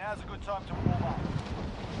deployment. Now's a good time to warm up.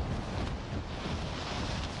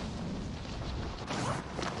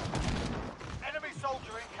 Enemy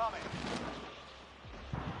soldier incoming.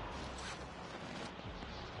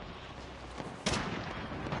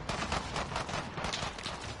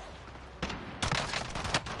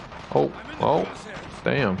 Oh,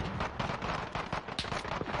 damn.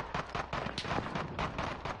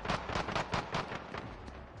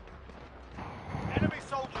 Enemy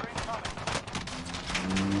soldier incoming.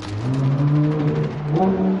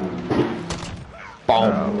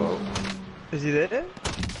 Boom. Is he there?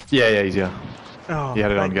 Yeah, he's here. Oh, He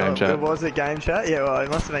had it on thank game God. chat. Was it game chat? Yeah, well, it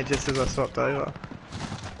must have been just as I swapped over.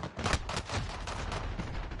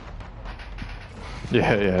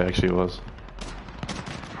 Yeah, actually it was.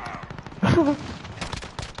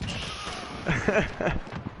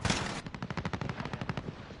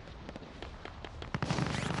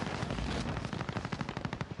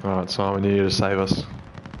 Alright, Simon, you need to save us.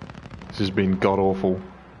 This has been god awful.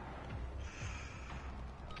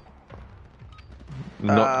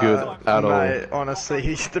 Not good at mate, honestly,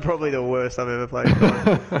 he's probably the worst I've ever played. all.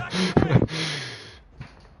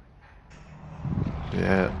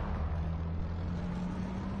 Yeah.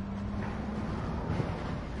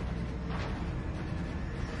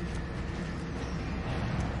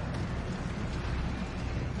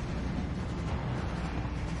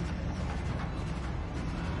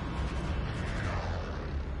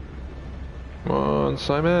 on,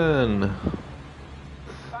 Simon.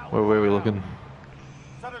 Where were we looking?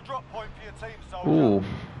 Set a drop point for your team, soldier. Ooh.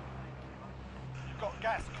 You've got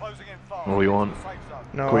gas closing in fast. What do you want? Safe zone.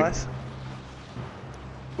 Nice.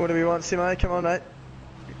 What do we want, Simo? Come on, mate.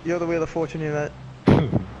 You're the wheel of fortune here, mate.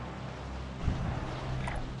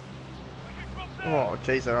 Oh,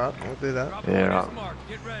 jeez, alright. We'll do that. Yeah, right.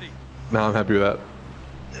 No, I'm happy with that.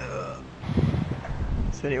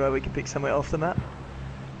 Is there any way we can pick somewhere off the map?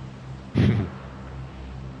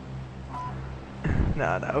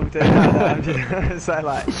 No, we'll do I'm just so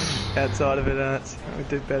like outside of it, we'll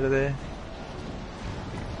do better there.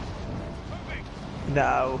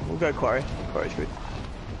 No, we'll go quarry. Quarry's good.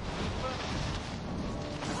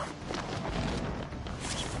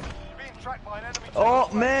 You're being tracked by an enemy.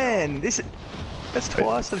 Oh man, that's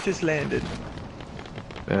twice I've just landed.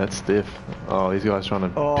 Yeah, that's stiff. Oh, these guys trying to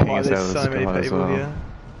ping us out there's of the so many sky as people well. here.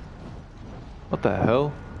 What the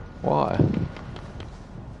hell? Why?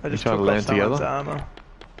 I just trying took to off land someone's together? armor.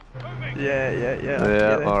 Yeah.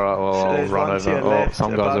 Yeah, alright, well, So I'll there's run one to over. your Oh, left,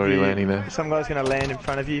 some guy's above already you. landing there. Some guy's gonna land in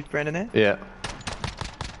front of you, Brendan, there. Yeah.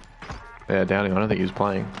 Yeah, Downing, I don't think he was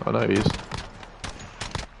playing. I know he is.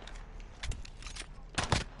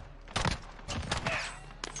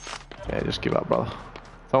 Yeah, just give up, brother.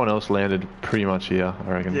 Someone else landed pretty much here, I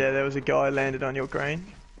reckon. Yeah, there was a guy landed on your green.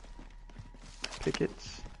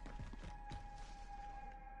 Pickets.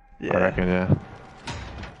 Yeah. I reckon, yeah.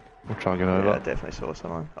 We'll try and get over. Yeah, I definitely saw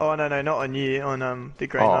someone. Oh no, not on you, on the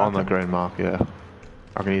green Oh, marker. on the green mark, yeah.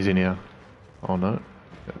 I reckon he's in here. Oh no.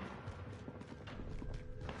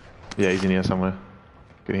 Yeah, he's in here somewhere.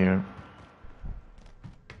 Can hear him.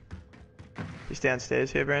 He's downstairs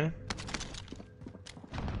here, Brandon.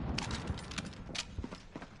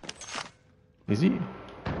 Is he?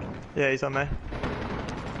 Yeah, he's on me. I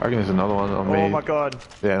reckon there's another one on me. Oh my god.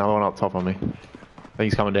 Yeah, another one up top on me. I think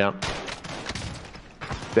he's coming down.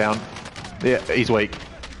 Down. Yeah, he's weak.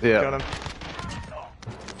 Yeah. Got him.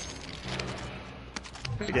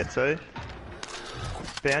 We get two.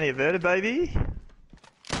 Bounty averted, baby.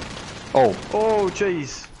 Oh. Oh,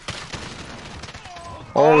 jeez.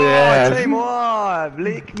 Oh, yeah. Team Wive,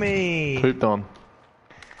 lick me. Pooped on.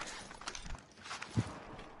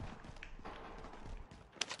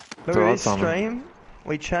 Look Alright, at this Simon. stream.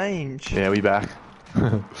 We change. Yeah, we back.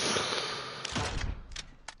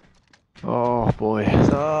 Oh, boy.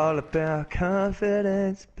 It's all about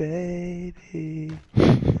confidence, baby.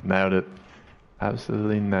 Nailed it.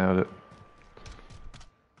 Absolutely nailed it.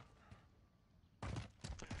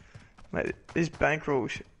 Mate, this bankroll,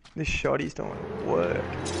 this shotty's doing work.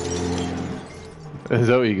 Is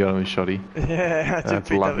that what you got on with Shoddy? Yeah, I just That's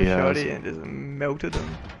picked up a lucky as. shotty and just melted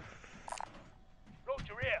them.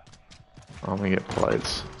 I'm gonna get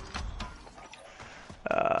plates.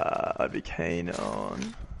 I'd be keen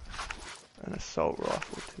on an assault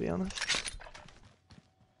rifle, to be honest.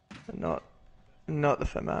 But not the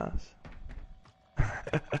FAMAS.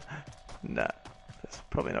 Nah, that's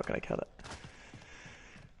probably not going to cut it.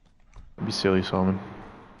 That'd be silly, Simon.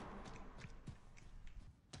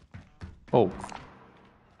 Oh.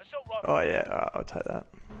 Oh yeah, I'll take that.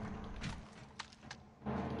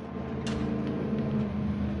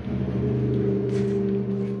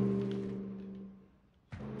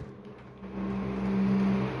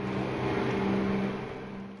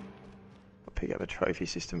 I'll pick up a trophy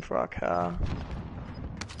system for our car.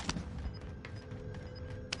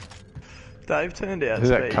 Dave turned out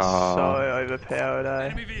to be so overpowered, eh?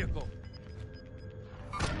 Enemy vehicle.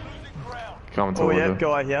 Coming Oh toward yeah, you.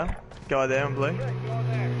 guy here. Guy there in blue.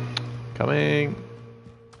 Coming.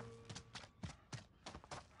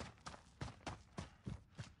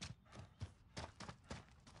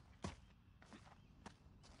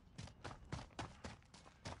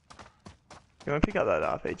 You want to pick up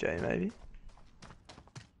that RPG maybe?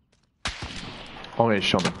 I'm gonna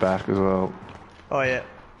shot in the back as well. Oh yeah,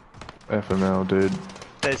 FML, dude.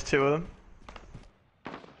 there's two of them.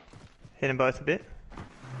 Hit them both a bit.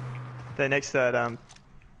 They're next to that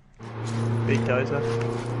big dozer.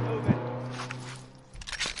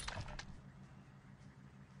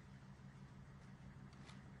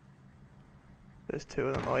 There's two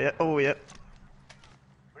of them. Oh yeah. Oh yep.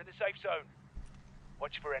 We're in the safe zone.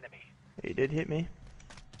 Watch for enemy. He did hit me.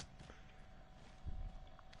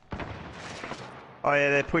 Oh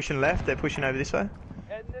yeah, they're pushing left. They're pushing over this way.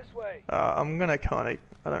 Heading this way. I'm gonna kind of.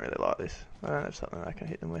 I don't really like this. I don't have something I can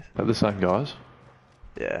hit them with. Are the same guys?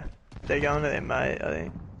 Yeah. They're going to their mate, I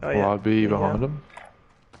think. Oh Will yeah. I be behind them?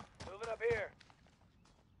 Moving up here.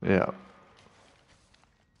 Yeah.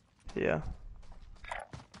 Yeah.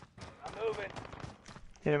 I'm moving.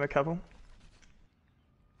 Hit him a couple.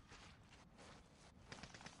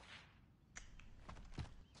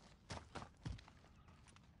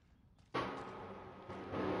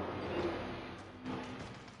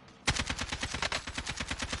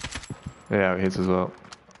 Yeah, it hits as well.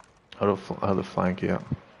 I had the flank, yeah.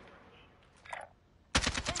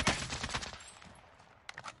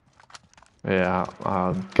 Yeah,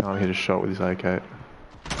 can't hit a shot with his AK.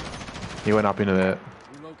 He went up into there.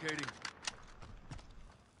 Relocating.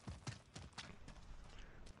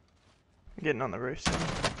 Getting on the roof soon.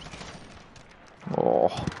 Oh.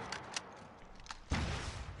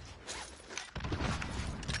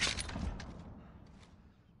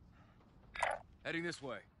 Heading this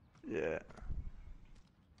way. Yeah.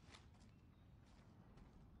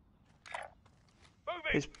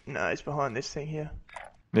 He's behind this thing here.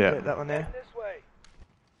 Yeah. Yeah, that one there. This way.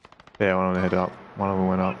 Yeah, one of them head up. One of them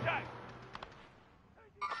went up.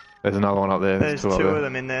 There's another one up there. There's two two up there. of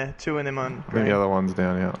them in there. Two of them on I think green. the other one's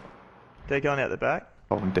down here. They're going out the back.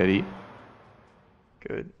 Oh, I'm deady.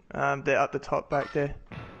 Good. They're up the top back there.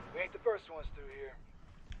 We ain't the first ones through here.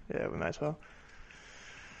 Yeah, we may as well.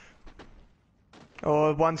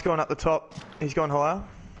 Oh, one's going up the top. He's gone higher.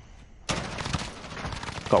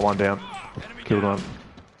 Got one down. Killed one.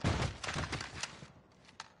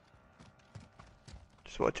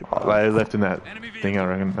 Just watch your Oh, bar. they left in that thing, I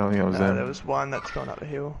reckon. I don't think that was No, them. there was one that's gone up the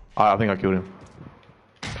hill. I think I killed him.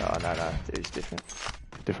 Oh, no, he's different.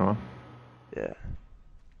 Different one. Yeah.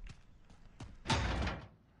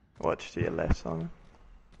 Watch to your left, Simon.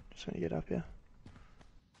 Just when you get up here.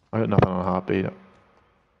 I got nothing on a heartbeat.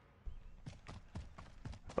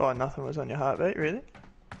 Oh, nothing was on your heartbeat, really?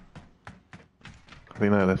 I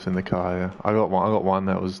think they left in the car, yeah. I got one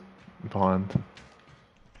that was behind.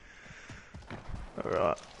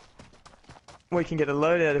 Alright. We can get a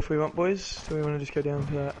loadout if we want, boys. Do we want to just go down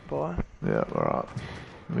to that buy? Yeah, alright.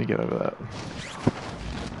 Let me get over that.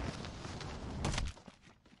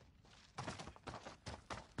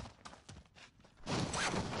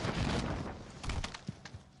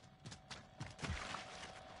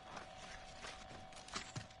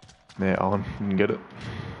 Yeah, on. You can get it.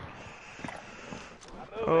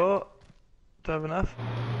 Oh, don't have enough.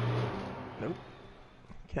 Nope.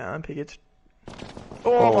 Can't unpick it.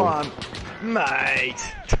 Oh, mate!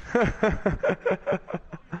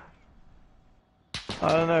 I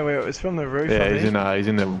don't know where it was from the roof. Yeah, I he's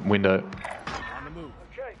in the window. On the move.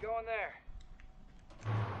 Okay, go in there.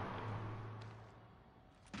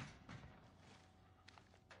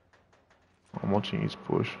 I'm watching his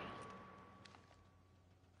push.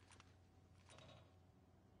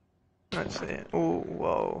 don't see it. Oh,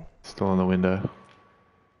 whoa. Still in the window.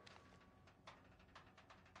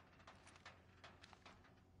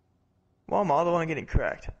 Why am I the one getting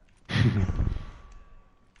cracked?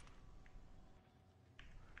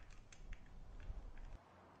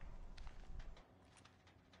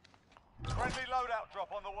 Friendly loadout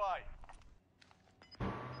drop on the way.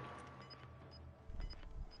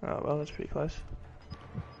 Oh, well, that's pretty close.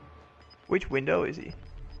 Which window is he?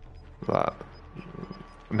 That.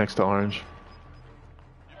 Next to orange.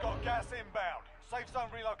 You've got gas inbound. Safe zone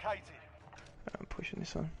relocated. I'm pushing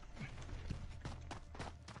this one.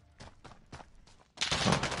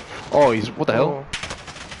 Oh, he's... What the hell? Oh,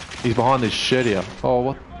 He's behind this shed here.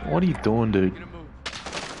 Oh, what are you doing, dude? Gonna move.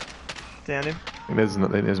 down him.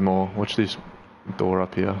 There's more. Watch this door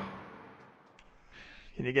up here.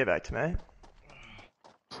 Can you get back to me?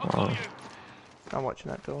 Oh, I'm watching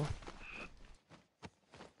that door.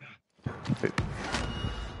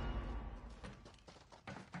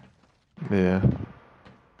 yeah.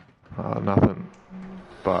 Nothing.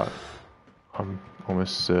 But I'm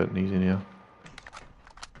almost certain he's in here.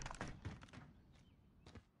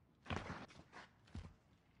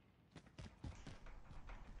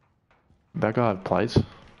 That guy have plates?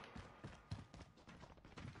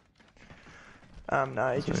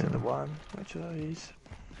 No, he's just in the one, which he's...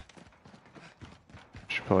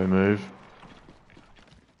 Should probably move.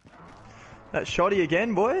 That shoddy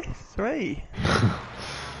again, boy. 3.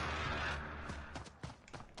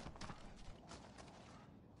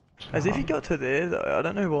 As if he got to there, though. I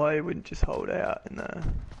don't know why he wouldn't just hold out in there.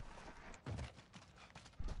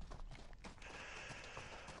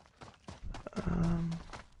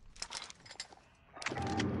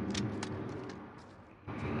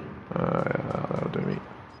 Yeah, that'll do me.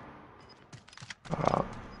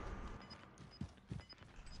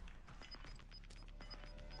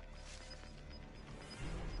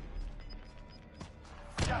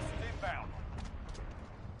 Gas is inbound.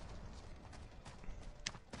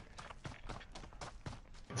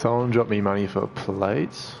 Someone drop me money for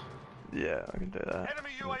plates. Yeah, I can do that. Enemy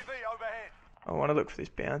UAV overhead. I want to look for this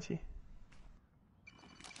bounty.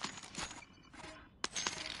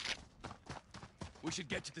 We should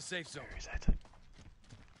get to the safe zone. Where is that?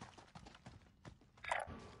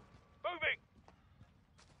 Moving.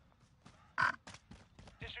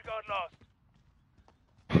 Disregard lost.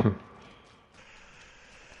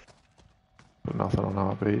 nothing on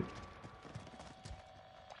heartbeat.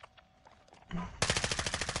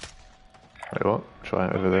 Wait, what? Try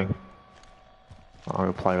it over there. I'm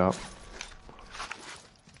gonna play it up.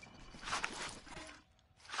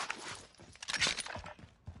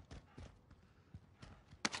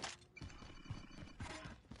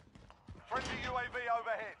 Friendly UAV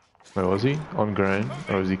overhead. Where was he? On green?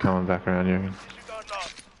 Or is he coming back around here?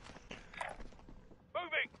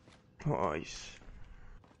 Moving. Nice.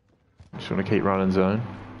 Just want to keep running zone.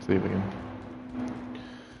 See if we can.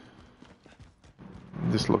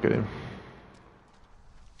 Just look at him.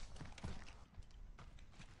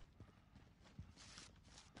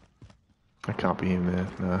 I can't be him there,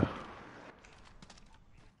 no.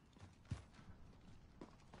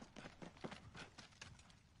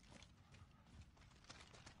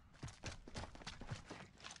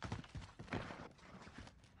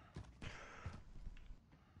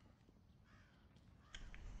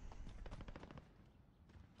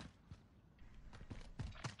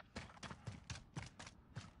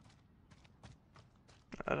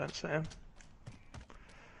 I don't see him.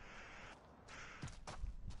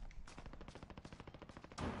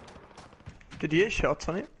 Did you get shots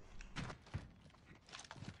on him?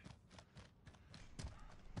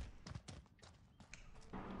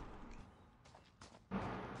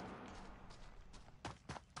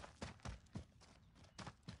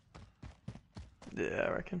 Yeah,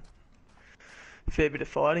 I reckon. Fair bit of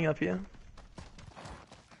fighting up here.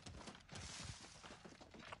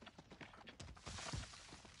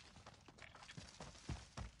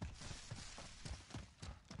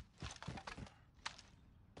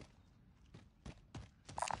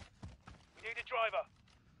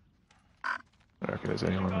 I reckon there's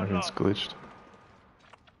anyone. I reckon it's glitched.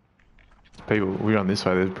 People, we run this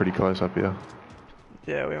way, they're pretty close up here.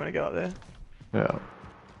 Yeah, we want to go up there. Yeah.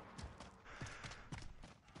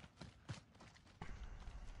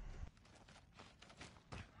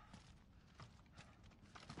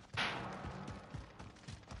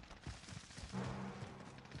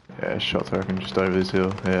 Yeah, shots I reckon just over this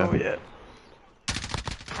hill, yeah. Oh yeah.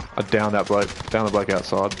 I downed that bloke, down the bloke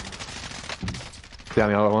outside. Down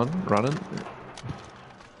the other one, running.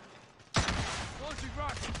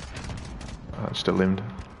 Just a limbed.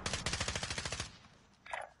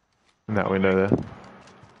 In that window there.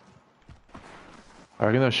 I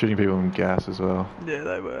reckon they're shooting people in gas as well. Yeah,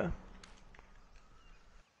 they were.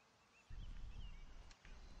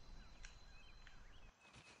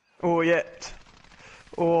 Oh yeah.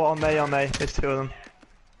 Oh, on me. There's two of them.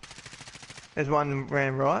 There's one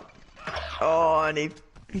ran right. Oh, and he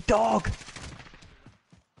dog.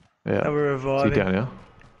 Yeah. They were Is reviving. he down here?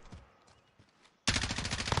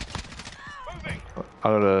 I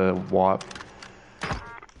got a wipe.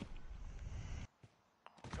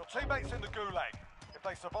 Your teammates in the gulag. If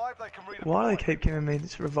they survive, they can redeploy. Why do they keep giving me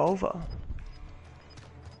this revolver?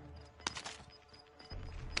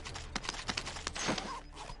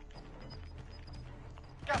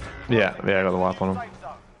 Yeah, I got the wipe on him.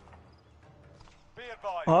 Be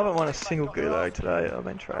advised, I haven't won a single gulag today. I've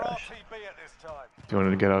been trash. RTB at this time. Do you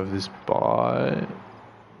want to get over this by...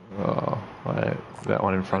 Oh, wait. That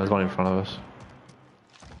one in front. There's one in front of us.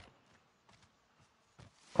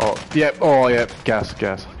 Oh, yep. Oh, yep. Gas.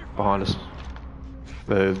 Behind us.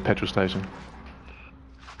 The petrol station.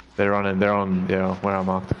 They're on, yeah, where I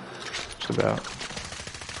marked. Just about.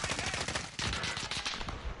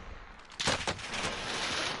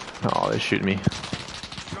 Oh, they're shooting me.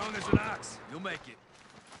 Strong as an ox. You'll make it.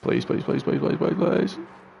 Please.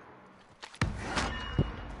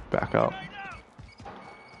 Back up.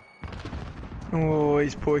 Oh,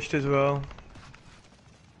 he's pushed as well.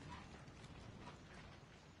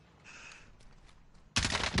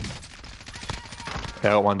 Yeah,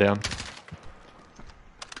 I got one down.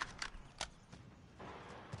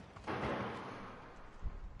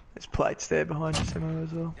 There's plates there behind you somewhere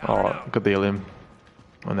as well. Oh, got the limb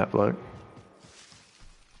on that bloke.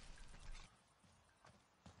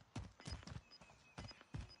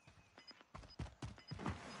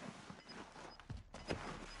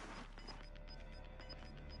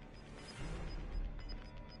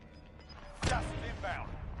 Gas is inbound.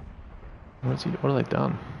 What have they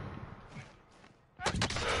done?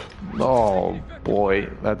 Oh boy,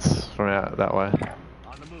 that's from out that way.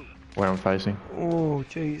 Where I'm facing. Oh,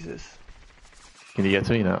 Jesus. Can you get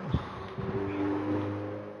to me now?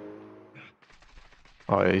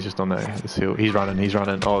 Oh yeah, he's just on this hill. He's running.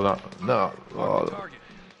 Oh no. Oh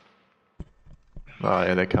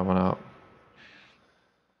yeah, they're coming up.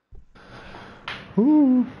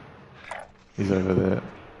 Woo. He's over there.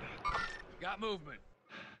 Got movement.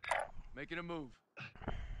 Making a move.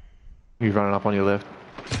 He's running up on your left.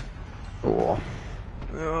 Oh.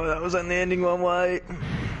 Oh, that was only ending one way.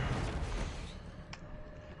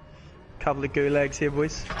 Couple of gulags here,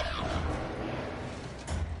 boys.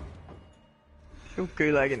 Still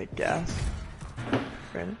gulag in the gas.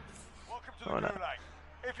 Brandon? Welcome to the Oh, no. Gulag.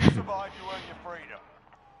 If you survive, you earn your freedom.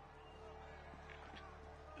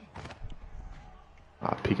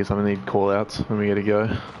 Pick us something, need call outs when we get to go.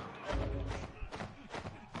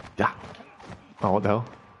 Yeah. Oh, what the hell?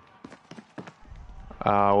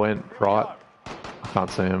 Went right. I can't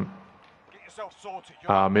see him. Get yourself sorted.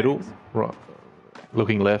 You're up Middle. next. Right.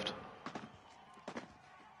 Looking left.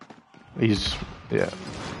 He's, yeah.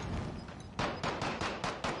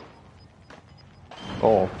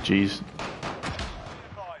 Oh, jeez. Be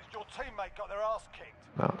advised, your teammate got their ass kicked.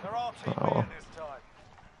 No. They're RTB Oh, well. at this time.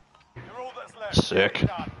 You're all that's left. Sick. Get it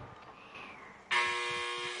done. Win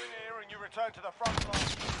here and you return to the front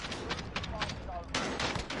line.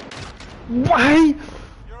 Why?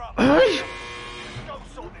 You're up. Hey! Go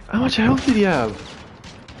sort this. How much health did he have?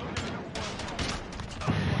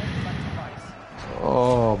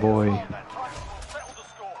 Oh boy. That title will settle the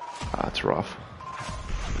score. That's rough.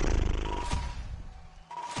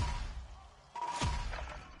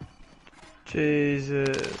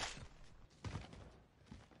 Jesus.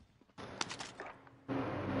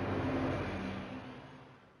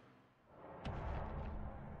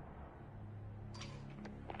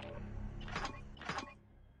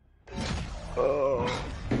 Oh,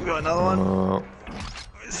 we got another one.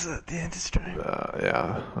 Is that the end of stream?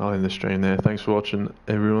 Yeah, I'll end the stream there. Thanks for watching,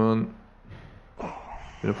 everyone.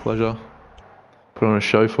 Been a pleasure. Put on a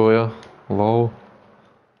show for you. Lol.